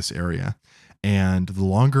me into this area. And the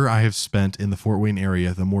longer I have spent in the Fort Wayne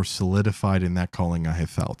area, the more solidified in that calling I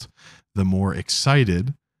have felt. The more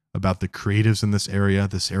excited about the creatives in this area.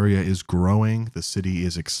 This area is growing. The city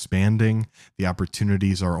is expanding. The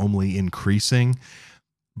opportunities are only increasing.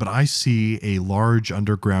 But I see a large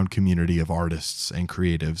underground community of artists and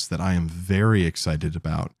creatives that I am very excited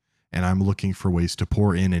about, and I'm looking for ways to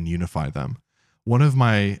pour in and unify them. One of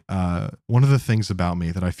the things about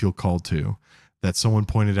me that I feel called to, that someone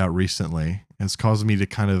pointed out recently, has caused me to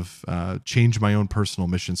kind of change my own personal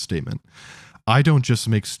mission statement. I don't just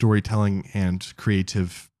make storytelling and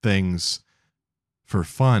creative things for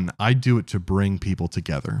fun. I do it to bring people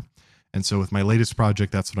together. And so with my latest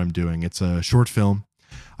project, that's what I'm doing. It's a short film.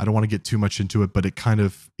 I don't want to get too much into it, but it kind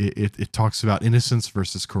of, it talks about innocence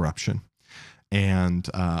versus corruption. And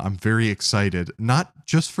I'm very excited, not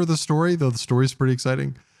just for the story, though the story is pretty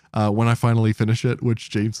exciting when I finally finish it, which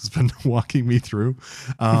James has been walking me through.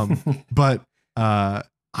 But I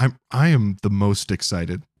am the most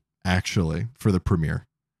excited, actually, for the premiere,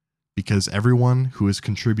 because everyone who has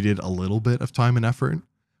contributed a little bit of time and effort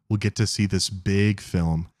will get to see this big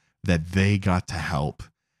film that they got to help.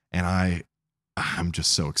 And I'm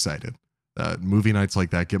just so excited. Movie nights like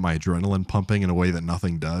that get my adrenaline pumping in a way that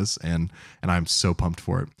nothing does. And I'm so pumped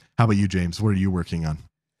for it. How about you, James? What are you working on?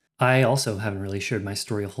 I also haven't really shared my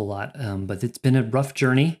story a whole lot, but it's been a rough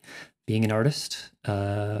journey being an artist.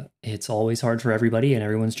 It's always hard for everybody, and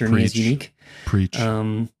everyone's journey is unique. Preach.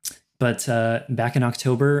 But back in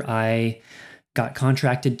October, I got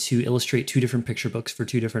contracted to illustrate 2 different picture books for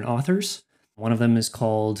 2 different authors. One of them is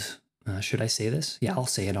called, should I say this? Yeah, I'll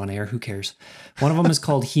say it on air. Who cares? One of them is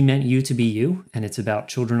called He Meant You to Be You, and it's about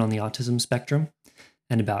children on the autism spectrum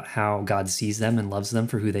and about how God sees them and loves them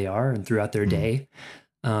for who they are and throughout their day.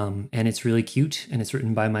 And it's really cute, and it's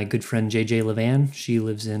written by my good friend JJ Levan. She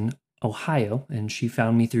lives in Ohio, and she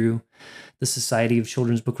found me through the Society of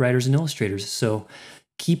Children's Book Writers and Illustrators. So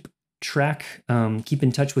keep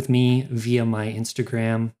in touch with me via my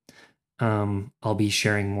Instagram. I'll be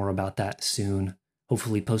sharing more about that soon.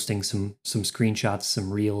 Hopefully posting some screenshots,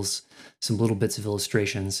 some reels, some little bits of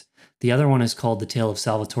illustrations. The other one is called The Tale of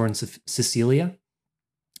Salvatore and Cecilia,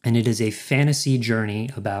 and it is a fantasy journey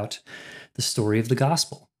about the story of the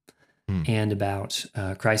gospel and about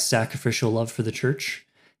Christ's sacrificial love for the church.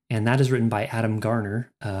 And that is written by Adam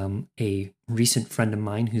Garner, a recent friend of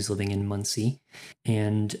mine who's living in Muncie.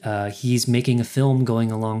 And he's making a film going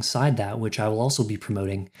alongside that, which I will also be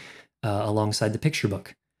promoting alongside the picture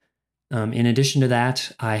book. In addition to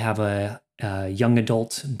that, I have a young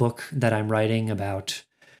adult book that I'm writing about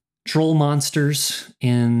troll monsters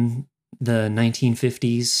in the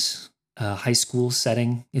 1950s high school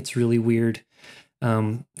setting. It's really weird.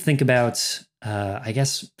 Think about, I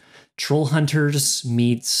guess, Troll Hunters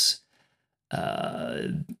meets,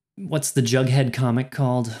 what's the Jughead comic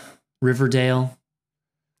called? Riverdale.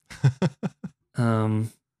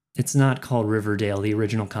 It's not called Riverdale, the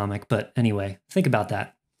original comic, but anyway, think about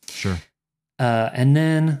that. Sure. And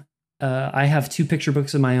then I have 2 picture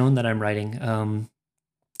books of my own that I'm writing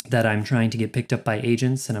that I'm trying to get picked up by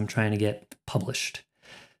agents, and I'm trying to get published.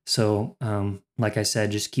 So, like I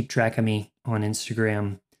said, just keep track of me on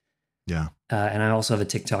Instagram. Yeah. And I also have a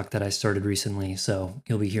TikTok that I started recently, so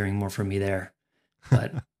you'll be hearing more from me there.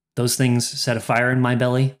 But those things set a fire in my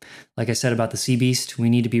belly. Like I said about the sea beast, we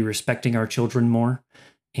need to be respecting our children more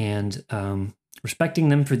and respecting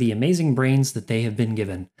them for the amazing brains that they have been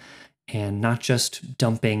given, and not just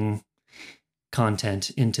dumping content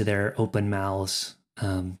into their open mouths,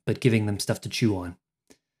 but giving them stuff to chew on.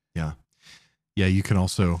 Yeah. Yeah, you can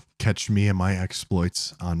also catch me and my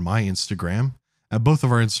exploits on my Instagram. Both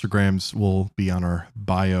of our Instagrams will be on our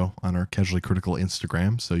bio on our Casually Critical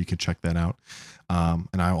Instagram, so you can check that out.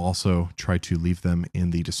 And I'll also try to leave them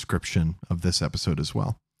in the description of this episode as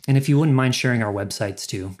well. And if you wouldn't mind sharing our websites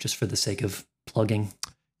too, just for the sake of plugging.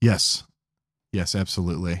 Yes. Yes,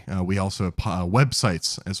 absolutely. We also have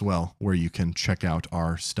websites as well, where you can check out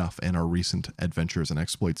our stuff and our recent adventures and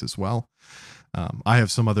exploits as well. I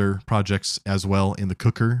have some other projects as well in the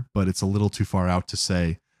cooker, but it's a little too far out to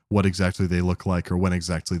say what exactly they look like or when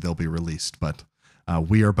exactly they'll be released. But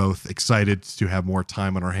we are both excited to have more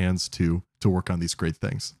time on our hands to work on these great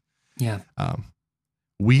things. Yeah.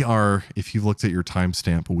 We are, if you've looked at your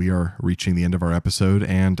timestamp, we are reaching the end of our episode.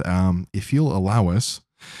 And if you'll allow us,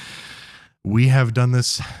 we have done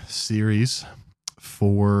this series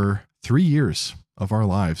for 3 years of our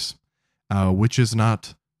lives, which is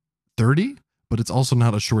not 30, but it's also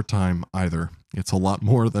not a short time either. It's a lot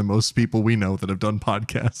more than most people we know that have done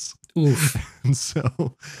podcasts. Oof. And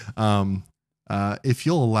so if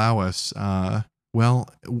you'll allow us, Well,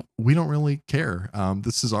 we don't really care.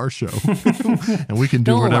 This is our show, and we can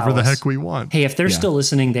do They'll whatever allow the us. heck we want. Hey, if they're Yeah. still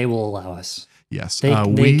listening, they will allow us. Yes,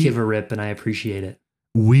 They give a rip, and I appreciate it.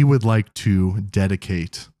 we would like to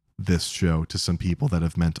dedicate this show to some people that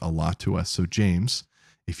have meant a lot to us. So, James,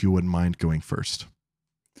 if you wouldn't mind going first.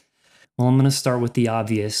 Well, I'm going to start with the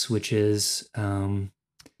obvious, which is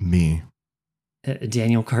Me.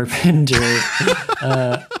 Daniel Carpenter.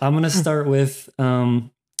 I'm going to start with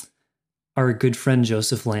our good friend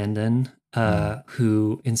Joseph Landon,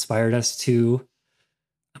 who inspired us to,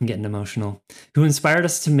 I'm getting emotional, who inspired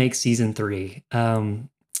us to make season 3.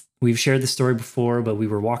 We've shared the story before, but we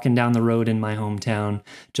were walking down the road in my hometown.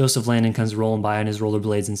 Joseph Landon comes rolling by on his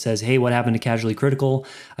rollerblades and says, "Hey, what happened to Casually Critical?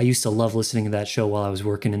 I used to love listening to that show while I was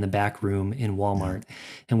working in the back room in Walmart."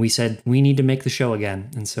 And we said, we need to make the show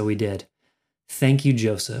again. And so we did. Thank you,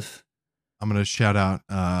 Joseph. I'm going to shout out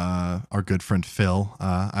our good friend Phil.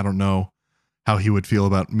 I don't know how he would feel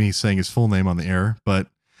about me saying his full name on the air, but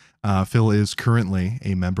Phil is currently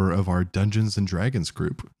a member of our Dungeons and Dragons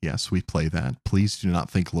group. Yes, we play that. Please do not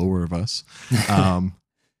think lower of us.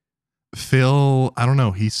 Phil, I don't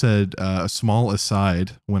know. He said a small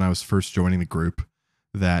aside when I was first joining the group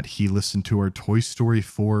that he listened to our Toy Story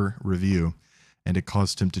 4 review and it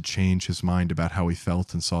caused him to change his mind about how he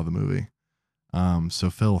felt and saw the movie.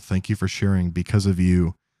 So Phil, thank you for sharing. Because of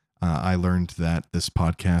you, I learned that this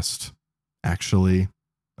podcast actually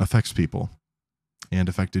affects people and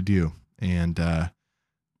affected you, and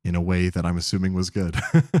in a way that I'm assuming was good.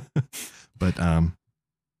 But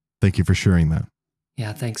thank you for sharing that.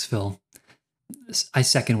 Yeah, thanks, Phil. I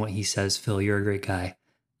second what he says, Phil. You're a great guy.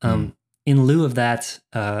 In lieu of that,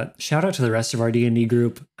 shout out to the rest of our D&D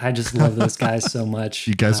group. I just love those guys so much.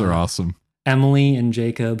 You guys are awesome. Emily and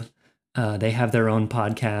Jacob, they have their own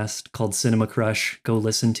podcast called Cinema Crush. Go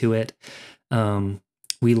listen to it.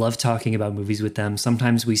 We love talking about movies with them.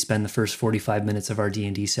 Sometimes we spend the first 45 minutes of our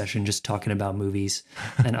D&D session just talking about movies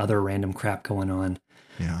and other random crap going on.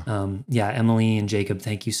 Yeah. Emily and Jacob,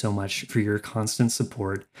 thank you so much for your constant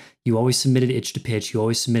support. You always submitted Itch to Pitch. You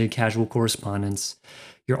always submitted casual correspondence.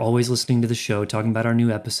 You're always listening to the show, talking about our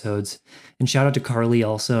new episodes. And shout out to Carly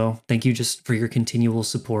also. Thank you just for your continual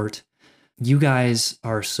support. You guys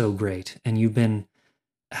are so great. And you've been,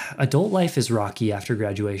 adult life is rocky after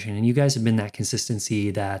graduation. And you guys have been that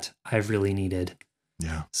consistency that I've really needed.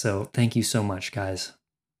 Yeah. So thank you so much, guys.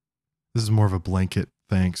 This is more of a blanket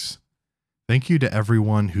thanks. Thank you to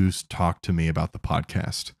everyone who's talked to me about the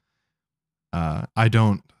podcast.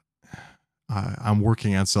 I'm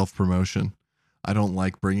working on self-promotion. I don't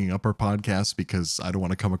like bringing up our podcast because I don't want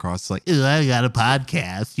to come across like, "Ooh, I got a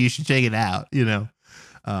podcast. You should check it out," you know.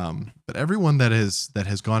 But everyone that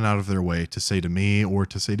has gone out of their way to say to me or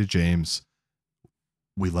to say to James,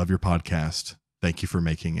 "We love your podcast. Thank you for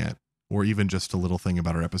making it," or even just a little thing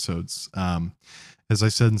about our episodes. As I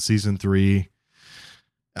said in season 3,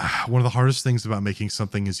 one of the hardest things about making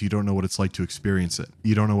something is you don't know what it's like to experience it.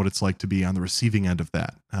 You don't know what it's like to be on the receiving end of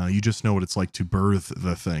that. You just know what it's like to birth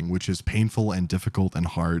the thing, which is painful and difficult and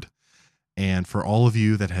hard. And for all of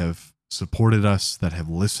you that have supported us, that have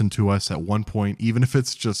listened to us at one point, even if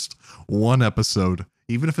it's just one episode,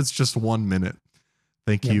 even if it's just 1 minute,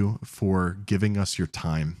 thank you for giving us your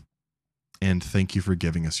time. And thank you for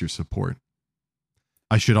giving us your support.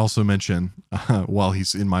 I should also mention, while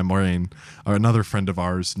he's in my brain, another friend of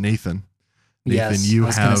ours, Nathan. Yes, you I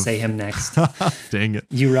was going to say him next. Dang it.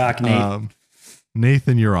 You rock, Nate.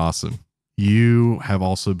 Nathan, you're awesome. You have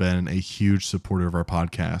also been a huge supporter of our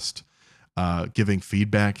podcast, giving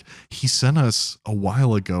feedback. He sent us a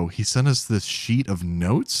while ago, he sent us this sheet of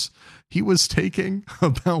notes he was taking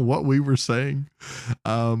about what we were saying,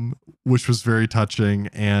 which was very touching.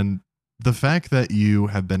 And the fact that you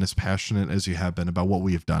have been as passionate as you have been about what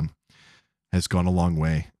we have done has gone a long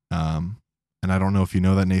way. And I don't know if you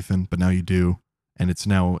know that, Nathan, but now you do. And it's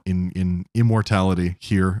now in immortality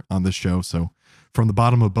here on this show. So from the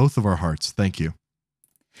bottom of both of our hearts, thank you.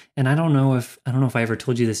 And I don't know if I ever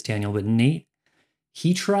told you this, Daniel, but Nate,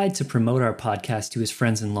 he tried to promote our podcast to his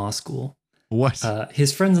friends in law school. What?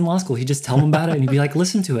 His friends in law school, he'd just tell them about it and he'd be like,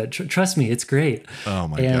 "Listen to it. Trust me, it's great." Oh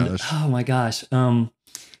my gosh.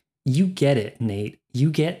 You get it, Nate.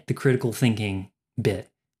 You get the critical thinking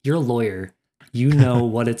bit. You're a lawyer. You know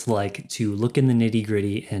what it's like to look in the nitty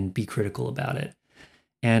gritty and be critical about it.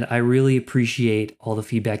 And I really appreciate all the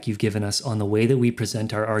feedback you've given us on the way that we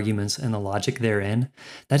present our arguments and the logic therein.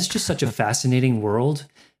 That is just such a fascinating world,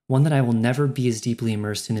 one that I will never be as deeply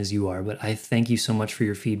immersed in as you are. But I thank you so much for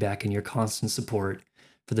your feedback and your constant support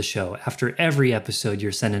for the show. After every episode,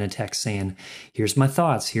 you're sending a text saying, "Here's my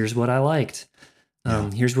thoughts. Here's what I liked.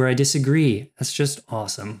 Here's where I disagree." That's just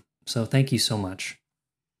awesome. So thank you so much.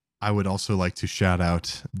 I would also like to shout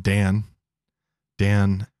out Dan.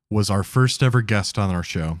 Dan was our first ever guest on our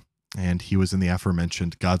show, and he was in the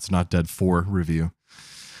aforementioned God's Not Dead 4 review.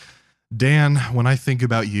 Dan, when I think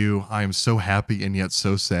about you, I am so happy and yet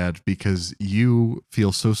so sad because you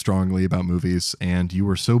feel so strongly about movies, and you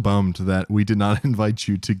were so bummed that we did not invite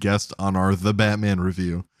you to guest on our The Batman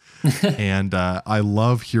review. And I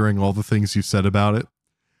love hearing all the things you said about it.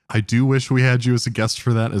 I do wish we had you as a guest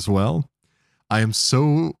for that as well. I am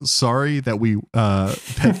so sorry that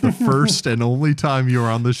that the first and only time you were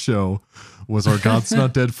on the show was our God's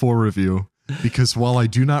Not Dead 4 review. Because while I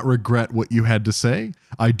do not regret what you had to say,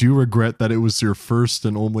 I do regret that it was your first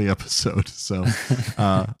and only episode. So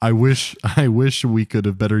I wish we could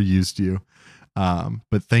have better used you.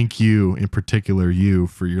 But thank you in particular, you,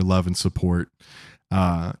 for your love and support.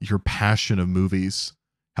 Your passion of movies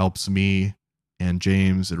helps me and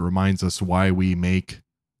James. It reminds us why we make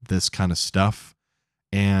this kind of stuff.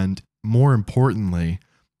 And more importantly,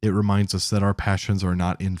 it reminds us that our passions are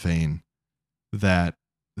not in vain, that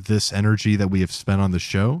this energy that we have spent on the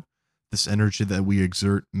show, this energy that we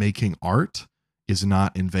exert making art, is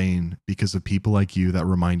not in vain because of people like you that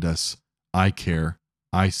remind us, I care,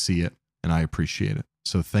 I see it, and I appreciate it.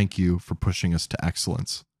 So thank you for pushing us to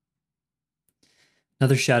excellence.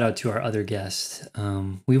 Another shout out to our other guests.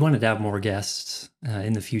 We wanted to have more guests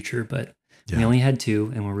in the future, but we only had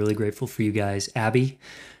 2, and we're really grateful for you guys. Abby,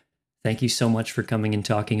 thank you so much for coming and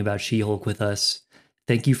talking about She-Hulk with us.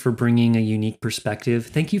 Thank you for bringing a unique perspective.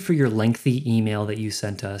 Thank you for your lengthy email that you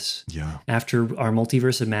sent us after our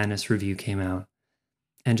Multiverse of Madness review came out.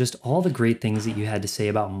 And just all the great things that you had to say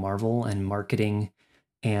about Marvel and marketing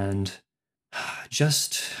and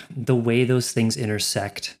just the way those things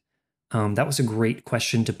intersect. That was a great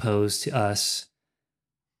question to pose to us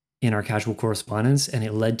in our casual correspondence, and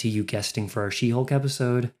it led to you guesting for our She-Hulk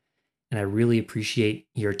episode. And I really appreciate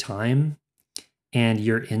your time and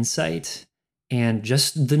your insight and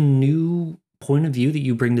just the new point of view that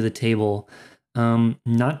you bring to the table,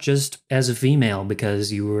 not just as a female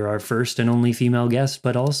because you were our first and only female guest,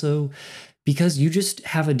 but also because you just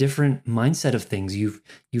have a different mindset of things. You've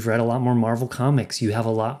read a lot more Marvel comics. You have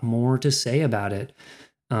a lot more to say about it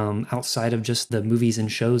outside of just the movies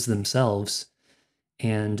and shows themselves.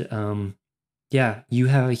 And you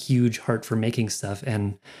have a huge heart for making stuff.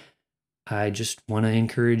 And I just want to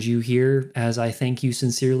encourage you here as I thank you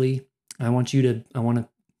sincerely. I want you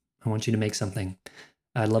to make something.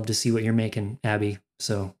 I'd love to see what you're making, Abby.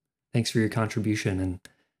 So thanks for your contribution, and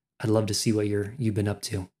I'd love to see what you've been up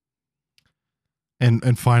to.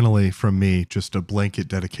 And finally, from me, just a blanket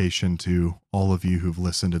dedication to all of you who've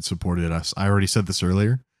listened and supported us. I already said this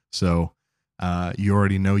earlier, so you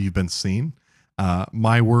already know you've been seen.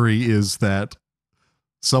 My worry is that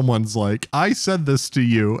someone's like, I said this to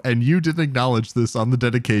you, and you didn't acknowledge this on the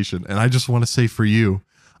dedication. And I just want to say for you,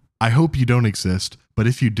 I hope you don't exist, but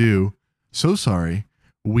if you do, so sorry.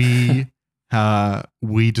 We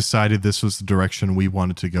decided this was the direction we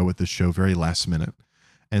wanted to go with this show very last minute.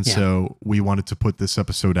 And so we wanted to put this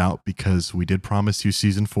episode out because we did promise you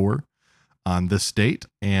season 4 on this date,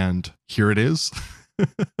 and here it is.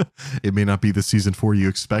 It may not be the season 4 you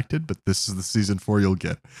expected, but this is the season 4 you'll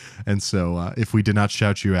get. And so if we did not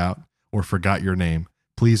shout you out or forgot your name,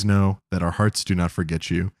 please know that our hearts do not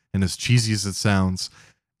forget you. And as cheesy as it sounds,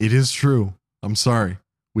 it is true. I'm sorry.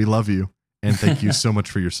 We love you. And thank you so much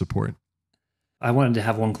for your support. I wanted to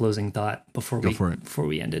have one closing thought before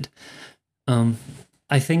we ended.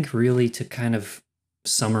 I think really to kind of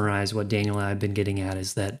summarize what Daniel and I have been getting at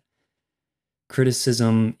is that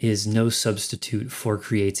criticism is no substitute for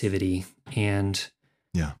creativity. And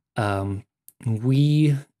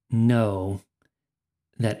we know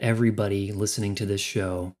that everybody listening to this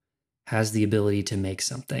show has the ability to make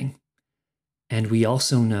something. And we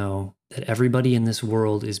also know that everybody in this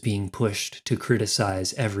world is being pushed to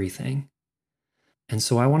criticize everything. And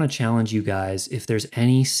so I want to challenge you guys, if there's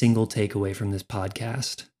any single takeaway from this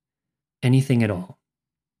podcast, anything at all,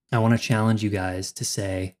 I want to challenge you guys to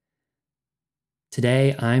say,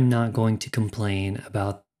 today I'm not going to complain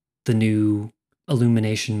about the new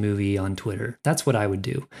Illumination movie on Twitter. That's what I would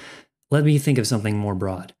do. Let me think of something more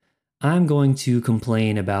broad. I'm going to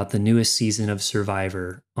complain about the newest season of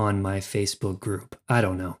Survivor on my Facebook group. I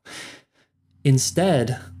don't know.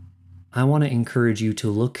 Instead, I want to encourage you to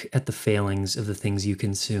look at the failings of the things you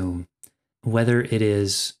consume, whether it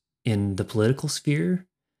is in the political sphere,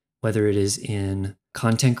 whether it is in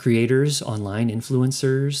content creators, online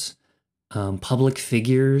influencers, public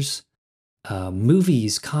figures,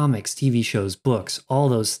 movies, comics, TV shows, books, all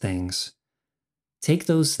those things. Take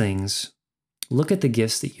those things, look at the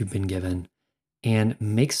gifts that you've been given, and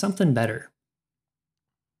make something better.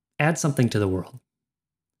 Add something to the world.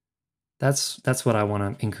 That's what I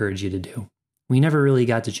want to encourage you to do. We never really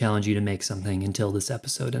got to challenge you to make something until this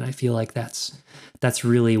episode, and I feel like that's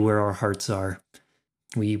really where our hearts are.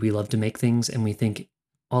 We love to make things, and we think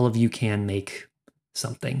all of you can make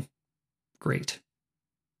something great.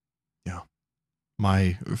 Yeah.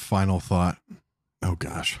 My final thought. Oh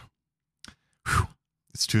gosh. Whew.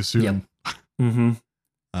 It's too soon. Yep. Mm-hmm.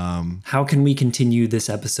 How can we continue this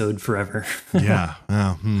episode forever? Yeah.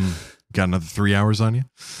 Got another 3 hours on you.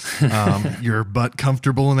 Your butt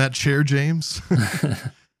comfortable in that chair, James?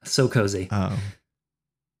 So cozy.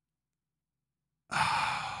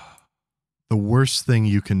 The worst thing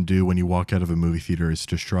you can do when you walk out of a movie theater is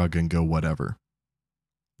to shrug and go whatever.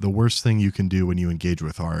 The worst thing you can do when you engage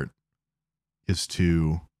with art is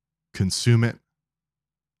to consume it,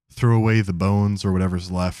 throw away the bones or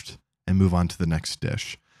whatever's left, and move on to the next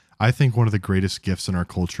dish. I think one of the greatest gifts in our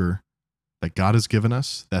culture that God has given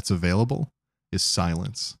us that's available is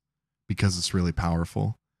silence, because it's really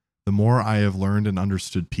powerful. The more I have learned and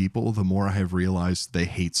understood people, the more I have realized they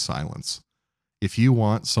hate silence. If you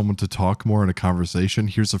want someone to talk more in a conversation,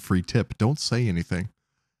 here's a free tip. Don't say anything.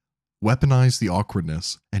 Weaponize the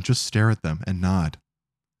awkwardness and just stare at them and nod.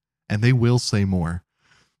 And they will say more.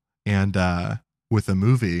 And with a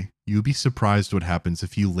movie, you'd be surprised what happens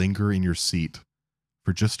if you linger in your seat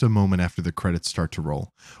for just a moment after the credits start to roll.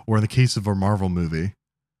 Or in the case of a Marvel movie,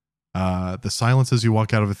 the silence as you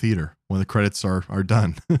walk out of a theater when the credits are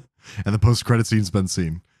done and the post-credit scene's been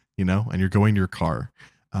seen, and you're going to your car.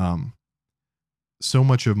 So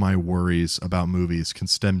much of my worries about movies can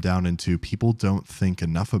stem down into people don't think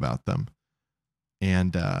enough about them.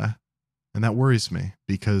 And that worries me,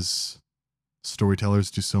 because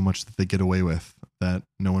storytellers do so much that they get away with that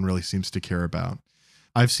no one really seems to care about.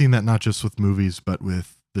 I've seen that not just with movies, but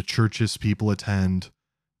with the churches people attend,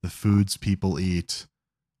 the foods people eat,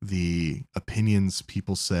 the opinions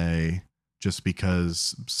people say just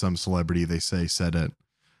because some celebrity they say said it.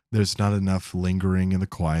 There's not enough lingering in the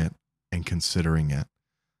quiet and considering it.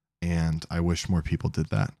 And I wish more people did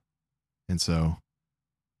that. And so,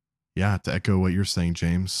 yeah, to echo what you're saying,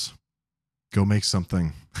 James, go make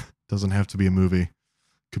something. Doesn't have to be a movie.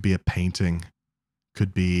 Could be a painting.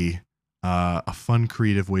 Could be a fun,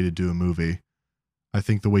 creative way to do a movie. I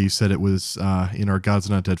think the way you said it was in our God's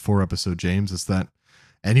Not Dead 4 episode, James, is that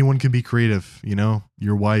anyone can be creative.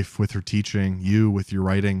 Your wife with her teaching, you with your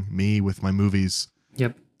writing, me with my movies.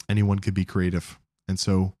 Yep. Anyone could be creative. And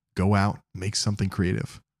so go out, make something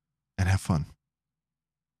creative, and have fun.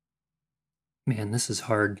 Man, this is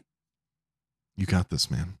hard. You got this,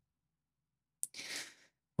 man.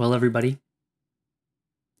 Well, everybody,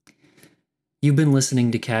 you've been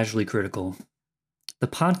listening to Casually Critical, the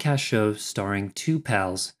podcast show starring two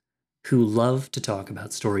pals who love to talk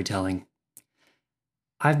about storytelling.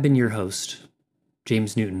 I've been your host,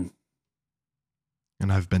 James Newton.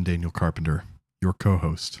 And I've been Daniel Carpenter, your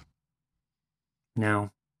co-host.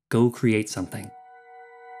 Now, go create something.